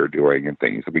they're doing and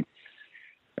things. I mean,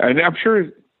 and I'm sure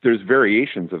there's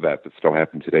variations of that still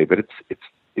happen today, but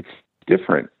it's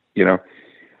different,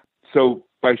 So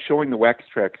by showing the Wax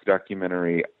Trax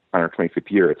documentary on our 25th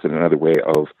year, it's another way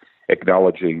of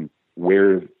acknowledging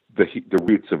where the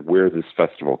roots of where this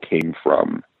festival came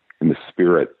from and the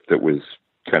spirit that was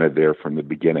kind of there from the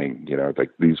beginning.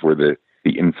 Like these were the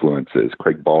influences: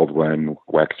 Craig Baldwin,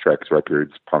 Wax Trax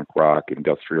Records, punk rock,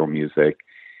 industrial music,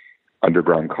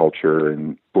 underground culture,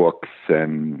 and books.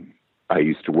 And I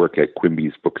used to work at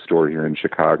Quimby's bookstore here in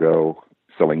Chicago,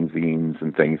 selling zines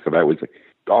and things. So that was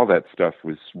all that stuff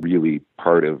was really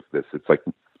part of this. It's like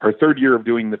our third year of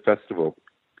doing the festival,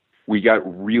 we got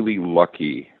really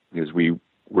lucky because we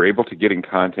were able to get in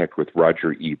contact with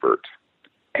Roger Ebert.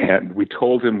 And we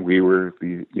told him we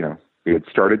had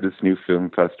started this new film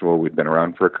festival. We'd been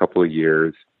around for a couple of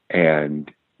years,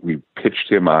 and we pitched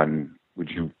him on,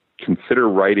 would you consider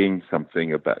writing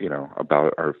something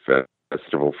about our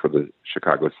festival for the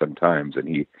Chicago Sun-Times? And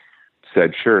he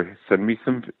said, sure, send me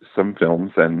some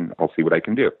films and I'll see what I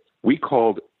can do. We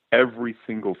called every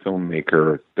single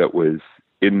filmmaker that was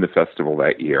in the festival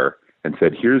that year and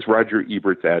said, here's Roger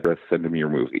Ebert's address, send him your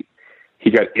movie. He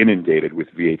got inundated with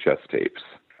VHS tapes.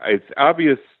 It's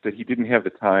obvious that he didn't have the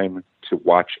time to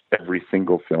watch every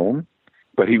single film,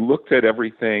 but he looked at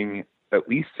everything at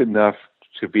least enough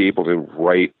to be able to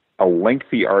write a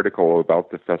lengthy article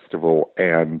about the festival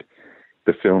and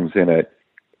the films in it.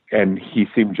 And he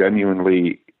seemed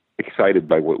genuinely excited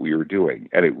by what we were doing.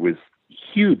 And it was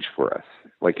huge for us.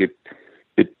 Like it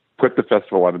put the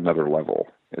festival on another level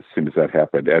as soon as that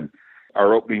happened. And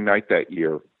our opening night that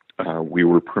year, we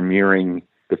were premiering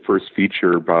the first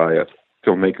feature by a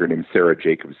filmmaker named Sarah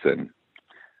Jacobson.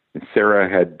 And Sarah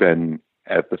had been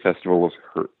at the festival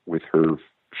with her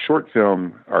short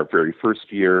film our very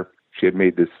first year. She had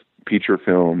made this feature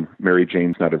film, Mary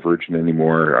Jane's Not a Virgin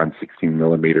Anymore, on 16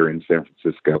 millimeter in San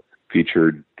Francisco.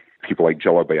 Featured people like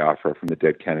Jello Biafra from the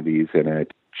Dead Kennedys in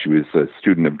it. She was a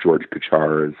student of George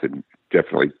Kuchar's and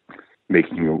definitely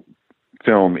making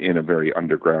film in a very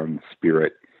underground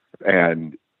spirit.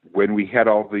 And when we had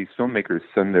all these filmmakers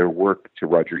send their work to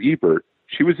Roger Ebert,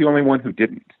 she was the only one who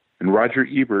didn't. And Roger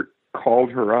Ebert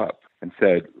called her up and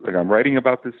said, like, I'm writing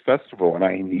about this festival and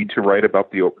I need to write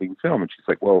about the opening film. And she's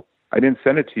like, well, I didn't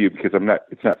send it to you because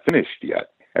it's not finished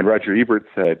yet. And Roger Ebert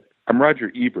said, I'm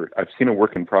Roger Ebert. I've seen a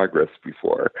work in progress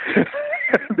before.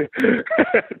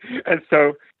 And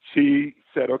so she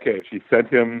said, okay, she sent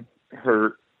him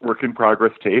her work in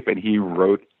progress tape, and he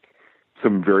wrote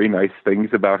some very nice things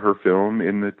about her film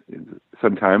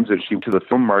sometimes. And she went to the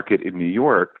film market in New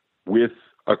York with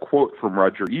a quote from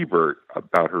Roger Ebert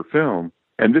about her film.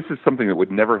 And this is something that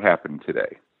would never happen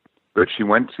today. But she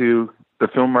went to the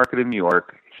film market in New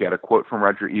York. She had a quote from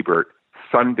Roger Ebert.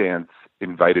 Sundance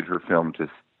invited her film to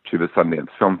the Sundance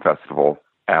Film Festival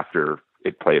after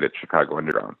it played at Chicago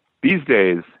Underground. These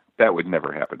days, that would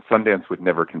never happen. Sundance would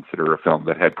never consider a film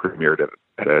that had premiered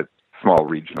at a small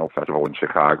regional festival in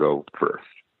Chicago first.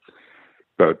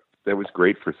 But that was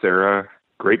great for Sarah,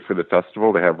 great for the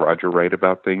festival to have Roger write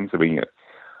about things. I mean,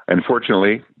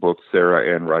 unfortunately, both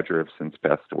Sarah and Roger have since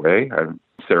passed away. And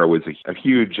Sarah was a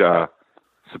huge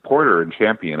supporter and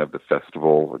champion of the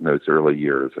festival in those early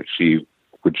years. Like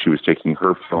when she was taking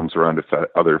her films around to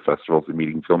other festivals and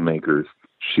meeting filmmakers,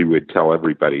 she would tell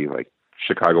everybody, like,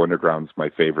 Chicago Underground's my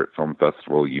favorite film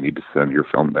festival. You need to send your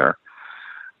film there.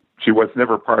 She was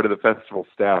never part of the festival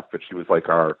staff, but she was like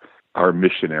our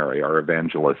missionary, our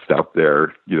evangelist out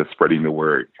there, spreading the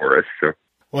word for us. So.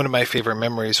 One of my favorite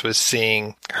memories was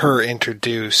seeing her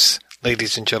introduce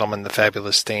Ladies and Gentlemen, the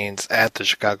Fabulous Stains at the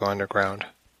Chicago Underground.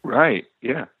 Right.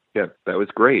 Yeah. Yeah. That was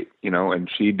great. And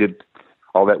she did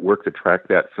all that work to track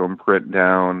that film print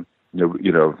down.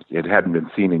 It hadn't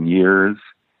been seen in years.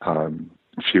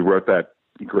 She wrote that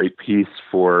great piece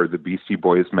for the Beastie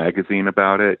Boys magazine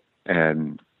about it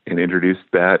and introduced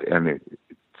that. And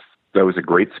that was a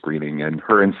great screening. And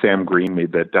her and Sam Green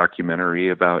made that documentary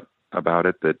about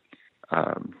it that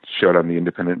showed on the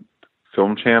Independent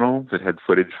Film Channel that had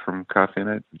footage from Cuff in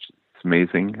it, which is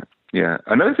amazing. Yeah.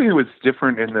 Another thing that was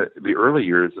different in the early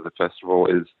years of the festival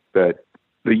is that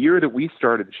the year that we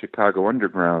started Chicago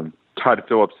Underground, Todd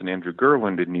Phillips and Andrew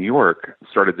Gerland in New York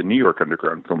started the New York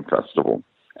Underground Film Festival.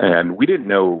 And we didn't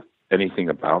know anything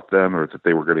about them or that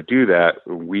they were going to do that.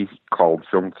 We called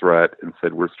Film Threat and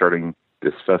said, we're starting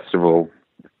this festival.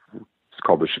 It's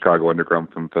called the Chicago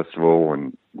Underground Film Festival,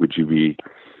 and would you be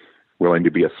willing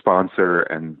to be a sponsor?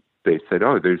 And they said,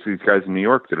 oh, there's these guys in New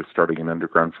York that are starting an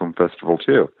underground film festival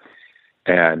too.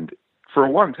 And for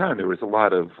a long time, there was a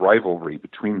lot of rivalry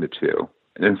between the two.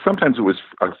 And sometimes it was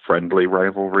a friendly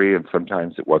rivalry, and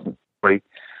sometimes it wasn't.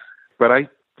 But I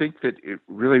think that it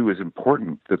really was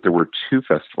important that there were two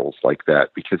festivals like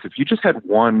that, because if you just had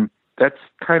one, that's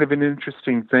kind of an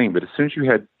interesting thing. But as soon as you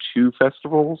had two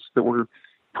festivals that were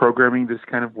programming this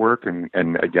kind of work and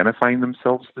identifying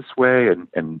themselves this way,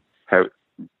 then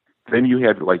you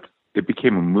had, like, it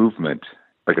became a movement,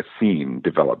 like a scene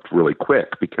developed really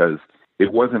quick, because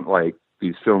it wasn't like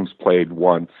these films played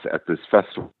once at this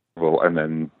festival and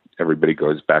then everybody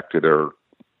goes back to their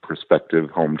respective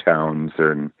hometowns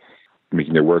and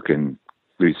making their work in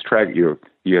these tracks.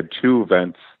 You had two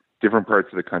events, different parts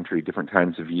of the country, different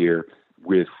times of year,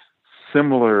 with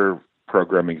similar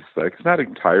programming aesthetics, not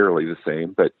entirely the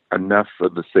same, but enough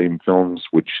of the same films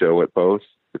would show at both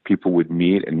that people would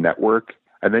meet and network.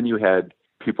 And then you had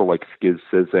people like Skiz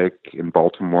Cizik in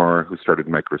Baltimore who started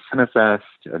Micro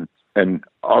Cinefest, and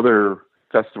other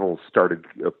festivals started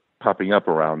popping up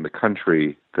around the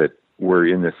country that were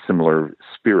in this similar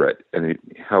spirit, and it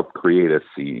helped create a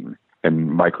scene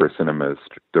and micro cinemas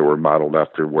that were modeled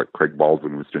after what Craig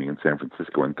Baldwin was doing in San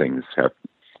Francisco and things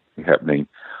happening.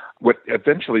 What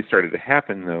eventually started to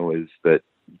happen, though, is that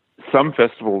some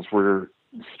festivals were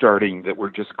starting that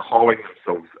were just calling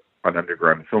themselves an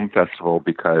underground film festival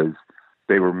because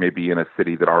they were maybe in a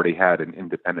city that already had an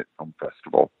independent film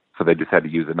festival, so they just had to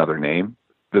use another name.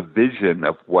 The vision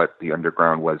of what the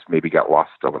underground was maybe got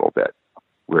lost a little bit,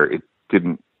 where it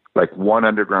didn't, like, one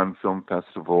underground film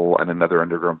festival and another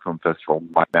underground film festival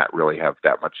might not really have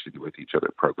that much to do with each other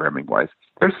programming-wise.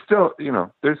 There's still,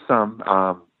 there's some.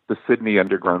 The Sydney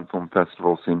Underground Film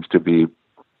Festival seems to be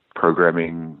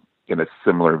programming in a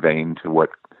similar vein to what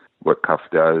Cuff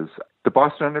does. The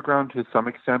Boston Underground to some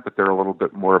extent, but they're a little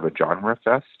bit more of a genre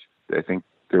fest. I think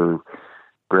their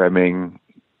programming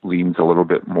leans a little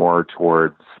bit more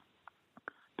towards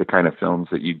the kind of films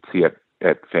that you'd see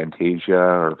at Fantasia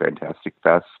or Fantastic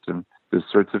Fest and those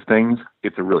sorts of things.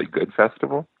 It's a really good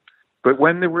festival. But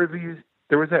when there was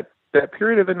that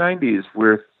period of the 90s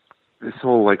where this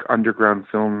whole, like, underground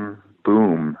film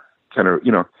boom kind of,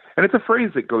 And it's a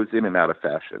phrase that goes in and out of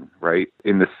fashion, right?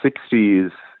 In the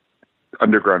 60s,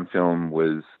 underground film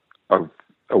was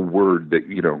a word that,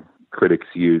 critics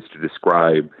used to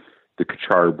describe the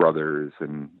Kachar brothers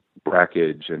and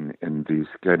Brakhage and these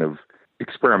kind of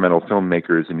experimental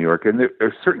filmmakers in New York. And there's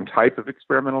a certain type of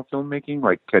experimental filmmaking,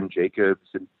 like Ken Jacobs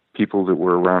and people that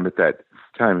were around at that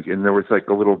time. And there was like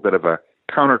a little bit of a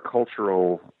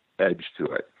countercultural edge to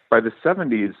it. By the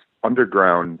 70s,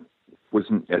 underground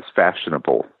wasn't as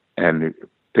fashionable, and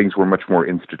things were much more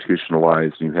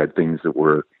institutionalized. You had things that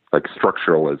were like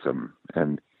structuralism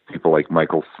and people like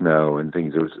Michael Snow and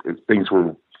things. Things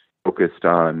were focused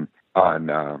on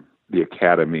the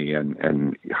academy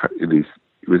and these.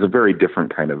 It was a very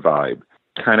different kind of vibe.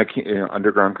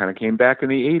 Underground kind of came back in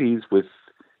the 80s with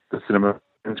the cinema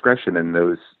transgression and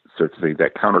those sorts of things,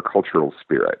 that countercultural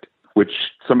spirit,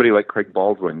 which somebody like Craig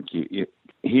Baldwin,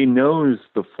 he knows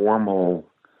the formal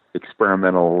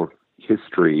experimental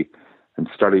history and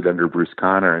studied under Bruce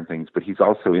Conner and things, but he's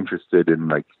also interested in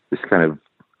like this kind of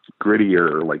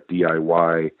grittier, like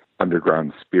DIY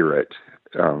underground spirit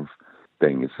of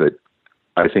things that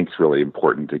I think is really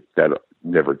important that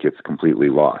never gets completely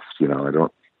lost.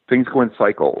 Things go in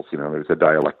cycles, there's a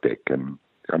dialectic, and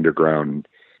underground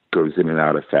goes in and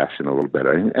out of fashion a little bit.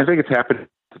 I think it's happened at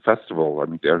the festival. I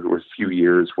mean, there was a few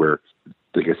years where,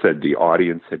 like I said, the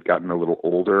audience had gotten a little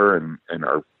older and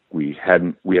we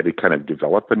had to kind of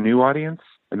develop a new audience.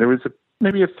 And there was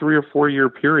maybe a 3 or 4 year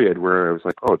period where I was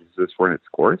like, oh, is this run its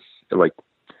course? Like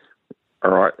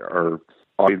our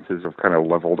audiences have kind of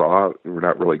leveled off. We're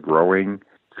not really growing.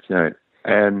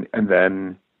 And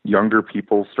then younger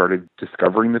people started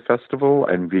discovering the festival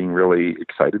and being really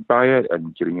excited by it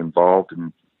and getting involved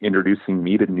and introducing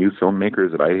me to new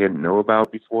filmmakers that I didn't know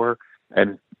about before.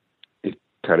 And it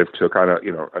kind of took on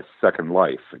a second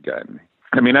life again.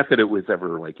 I mean, not that it was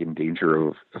ever like in danger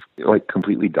of like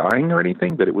completely dying or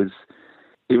anything, but it was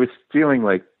feeling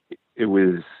like it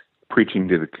was preaching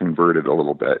to the converted a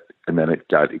little bit, and then it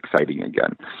got exciting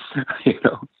again.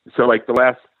 So like the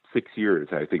last 6 years,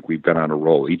 I think we've been on a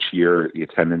roll. Each year, the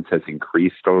attendance has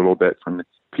increased a little bit from the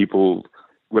people.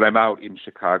 When I'm out in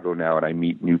Chicago now and I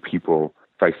meet new people,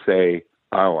 if I say,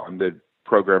 oh, I'm the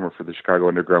programmer for the Chicago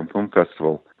Underground Film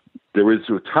Festival, there was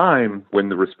a time when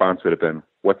the response would have been,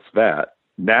 what's that?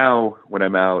 Now, when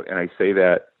I'm out and I say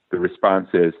that, the response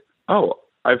is, oh,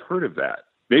 I've heard of that.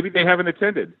 Maybe they haven't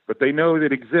attended, but they know that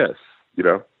it exists.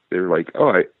 They're like,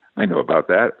 oh, I know about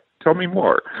that. Tell me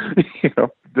more.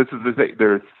 This is the thing.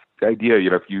 There's the idea,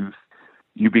 if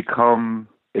you become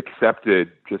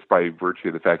accepted just by virtue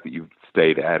of the fact that you've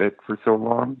stayed at it for so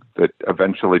long, that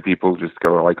eventually people just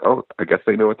go like, oh, I guess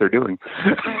they know what they're doing.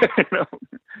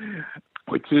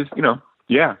 Which is,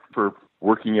 for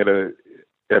working at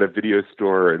a video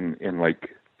store and like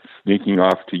sneaking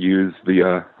off to use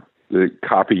the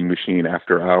copying machine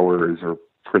after hours or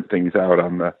print things out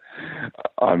on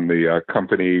the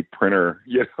company printer,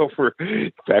 for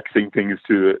faxing things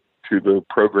to the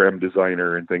program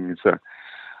designer and things.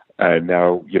 And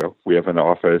now, we have an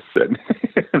office and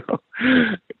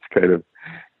it's kind of,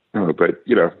 but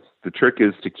the trick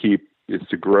is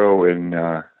to grow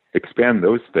and expand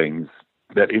those things,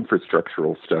 that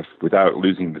infrastructural stuff, without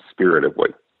losing the spirit of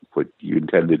what you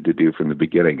intended to do from the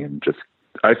beginning. And just,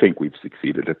 I think we've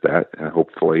succeeded at that. And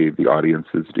hopefully the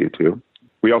audiences do too.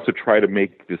 We also try to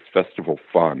make this festival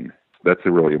fun. That's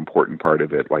a really important part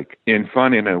of it. Like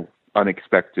fun in a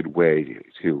unexpected way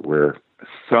too, where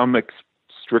some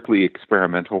strictly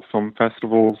experimental film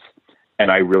festivals,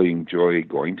 and I really enjoy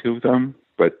going to them,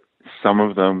 but some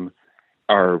of them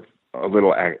are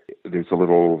there's a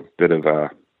little bit of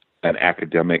an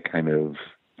academic kind of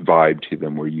vibe to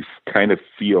them, where you kind of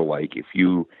feel like if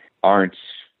you aren't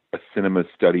a cinema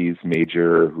studies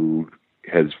major who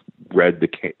has read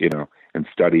and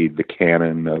studied the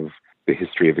canon of the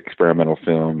history of experimental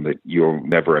film, that you'll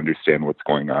never understand what's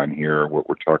going on here or what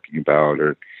we're talking about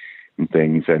and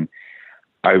things. And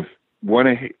I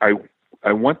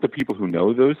want the people who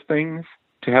know those things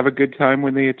to have a good time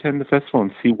when they attend the festival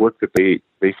and see work that they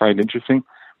find interesting.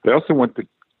 But I also want the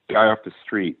guy off the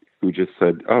street who just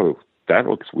said, oh, that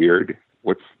looks weird.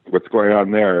 What's going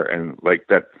on there? And like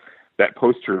that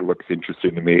poster looks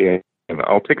interesting to me, and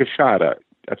I'll take a shot at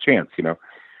a chance.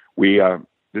 We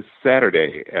this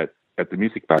Saturday at the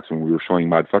Music Box, when we were showing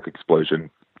Modfuck Explosion,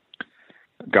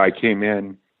 a guy came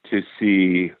in to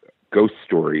see Ghost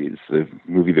Stories, the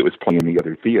movie that was playing in the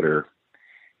other theater.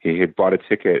 He had bought a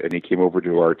ticket and he came over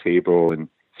to our table and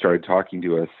started talking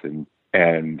to us. And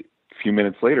a few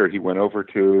minutes later, he went over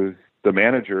to the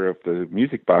manager of the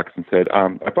Music Box and said,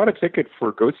 I bought a ticket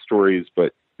for Ghost Stories,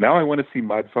 but now I want to see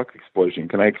Modfuck Explosion.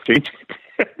 Can I exchange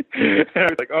it? And I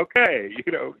was like, okay,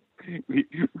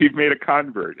 we've made a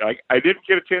convert. I didn't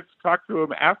get a chance to talk to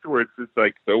him afterwards. It's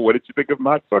like, so what did you think of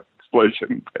Modfuck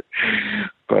Explosion?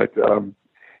 But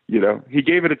he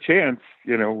gave it a chance.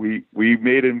 We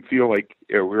made him feel like,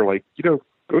 we were like,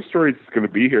 Ghost Stories is going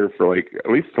to be here for like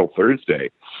at least till Thursday.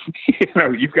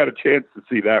 You've got a chance to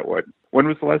see that one. When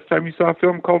was the last time you saw a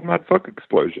film called Modfuck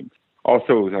Explosion?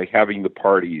 Also, like having the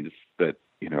parties that,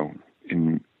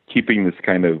 in keeping this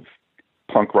kind of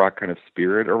punk rock kind of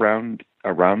spirit around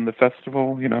the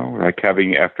festival, like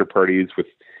having after parties with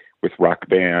rock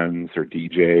bands or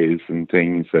DJs and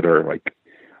things that are like,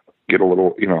 get a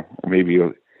little, maybe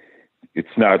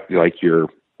it's not like your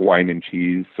wine and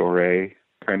cheese soiree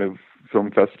kind of film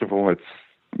festival. It's,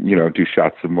 do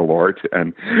shots of Malort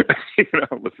and,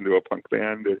 listen to a punk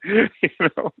band,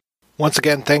 Once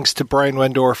again, thanks to Brian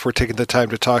Wendorf for taking the time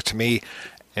to talk to me.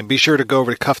 And be sure to go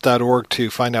over to cuff.org to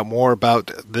find out more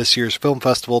about this year's film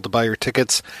festival to buy your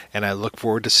tickets. And I look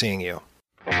forward to seeing you.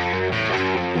 Nelson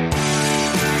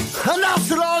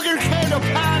Alger came to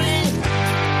party.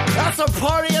 That's a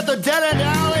party at the Dead End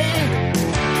Alley.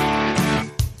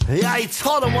 Yeah, he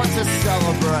told him what to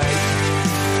celebrate.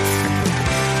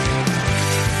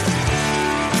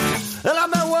 And I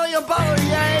met William Butler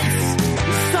Yeats.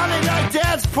 Sunday night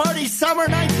dance party, summer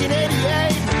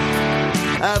 1988.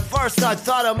 At first I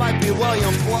thought it might be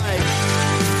William Blake.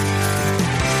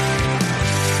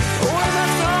 When the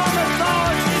song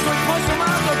mythologies would push him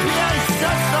out the PA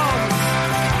systems.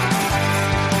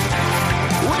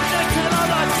 We dictate on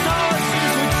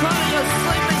anthologies, we try to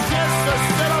sleeping kids to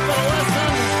sit up and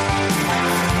listen.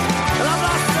 And I'm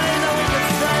not saying that we can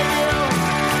save you.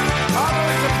 Although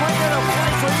we can put you in a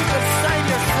place where you can save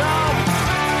yourself.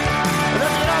 And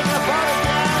if you don't get bought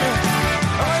again,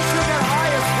 at least you get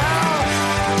high as hell.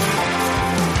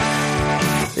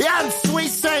 Yeah, and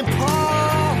sweet St.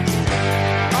 Paul.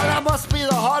 Oh, that must be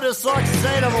the hardest Lord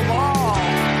Saint of them all.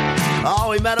 Oh,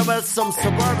 we met him at some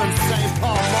suburban St.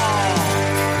 Paul mall.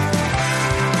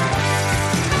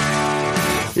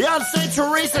 Yeah, and St.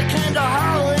 Teresa came to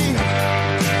Harley.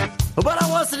 But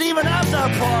I wasn't even at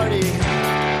that party.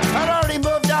 I'd already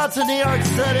moved out to New York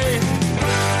City.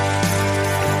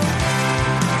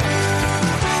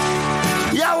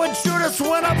 Yeah, when Judas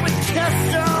went up and kissed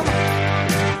him,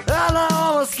 and I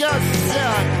almost got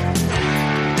sick.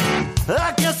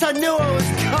 I guess I knew it was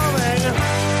coming.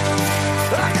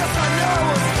 I guess I knew it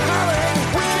was coming.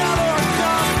 We gather our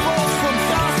gospels from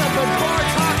gossip and bar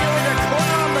talking with a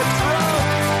coin on the truth.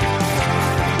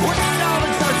 We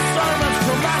salvage our sermons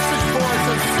from message boards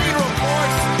and scene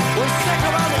reports. We stick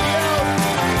around the youth.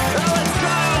 And we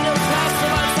try on New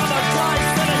Testaments on the guy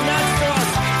sitting next to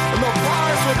us. And the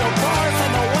bars with the bars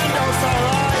and the windows are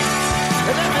light.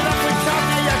 And ended up we talk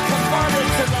to you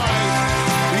converted tonight.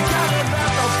 You gotta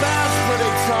admit the band's pretty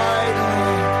tight.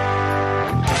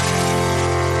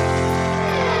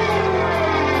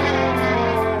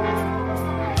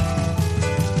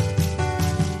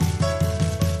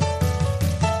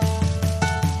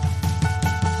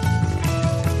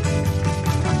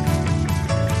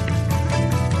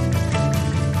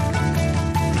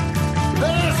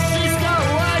 She's got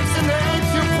legs and they ain't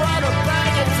too proud of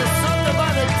baggage. It's something by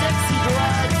the Dixie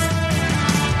Drags.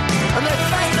 And they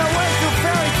find their way through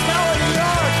fairy tale in New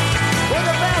York. When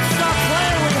the band stopped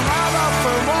playing, we held up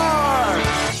for more.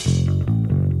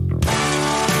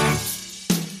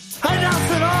 Hey,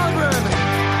 Nelson Auburn.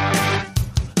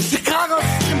 Chicago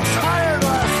seemed tired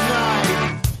last night.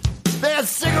 They had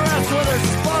cigarettes where they're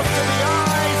supposed to be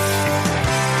eyes.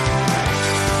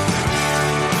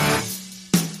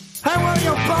 Hey,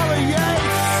 William Butler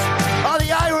Yeats. Oh,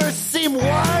 the Irish seemed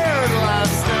wired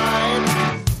last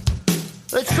night.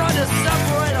 They tried to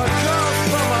separate our girls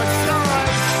from our guys.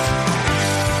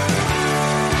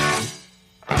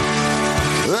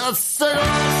 They'll sit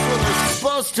us when they're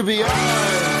supposed to be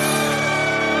ours.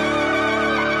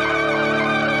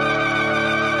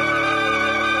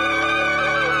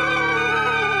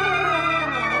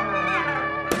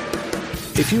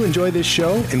 If you enjoy this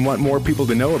show and want more people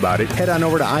to know about it, head on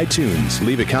over to iTunes,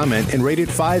 leave a comment, and rate it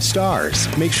 5 stars.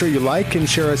 Make sure you like and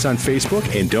share us on Facebook,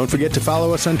 and don't forget to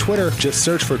follow us on Twitter. Just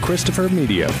search for Christopher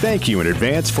Media. Thank you in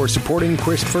advance for supporting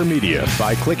Christopher Media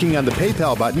by clicking on the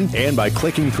PayPal button and by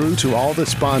clicking through to all the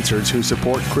sponsors who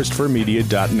support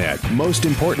ChristopherMedia.net. Most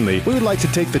importantly, we would like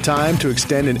to take the time to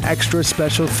extend an extra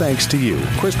special thanks to you.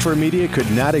 Christopher Media could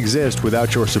not exist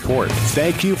without your support.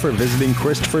 Thank you for visiting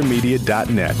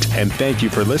ChristopherMedia.net, and thank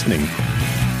you for listening.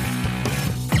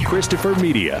 Christopher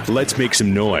Media. Let's make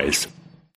some noise.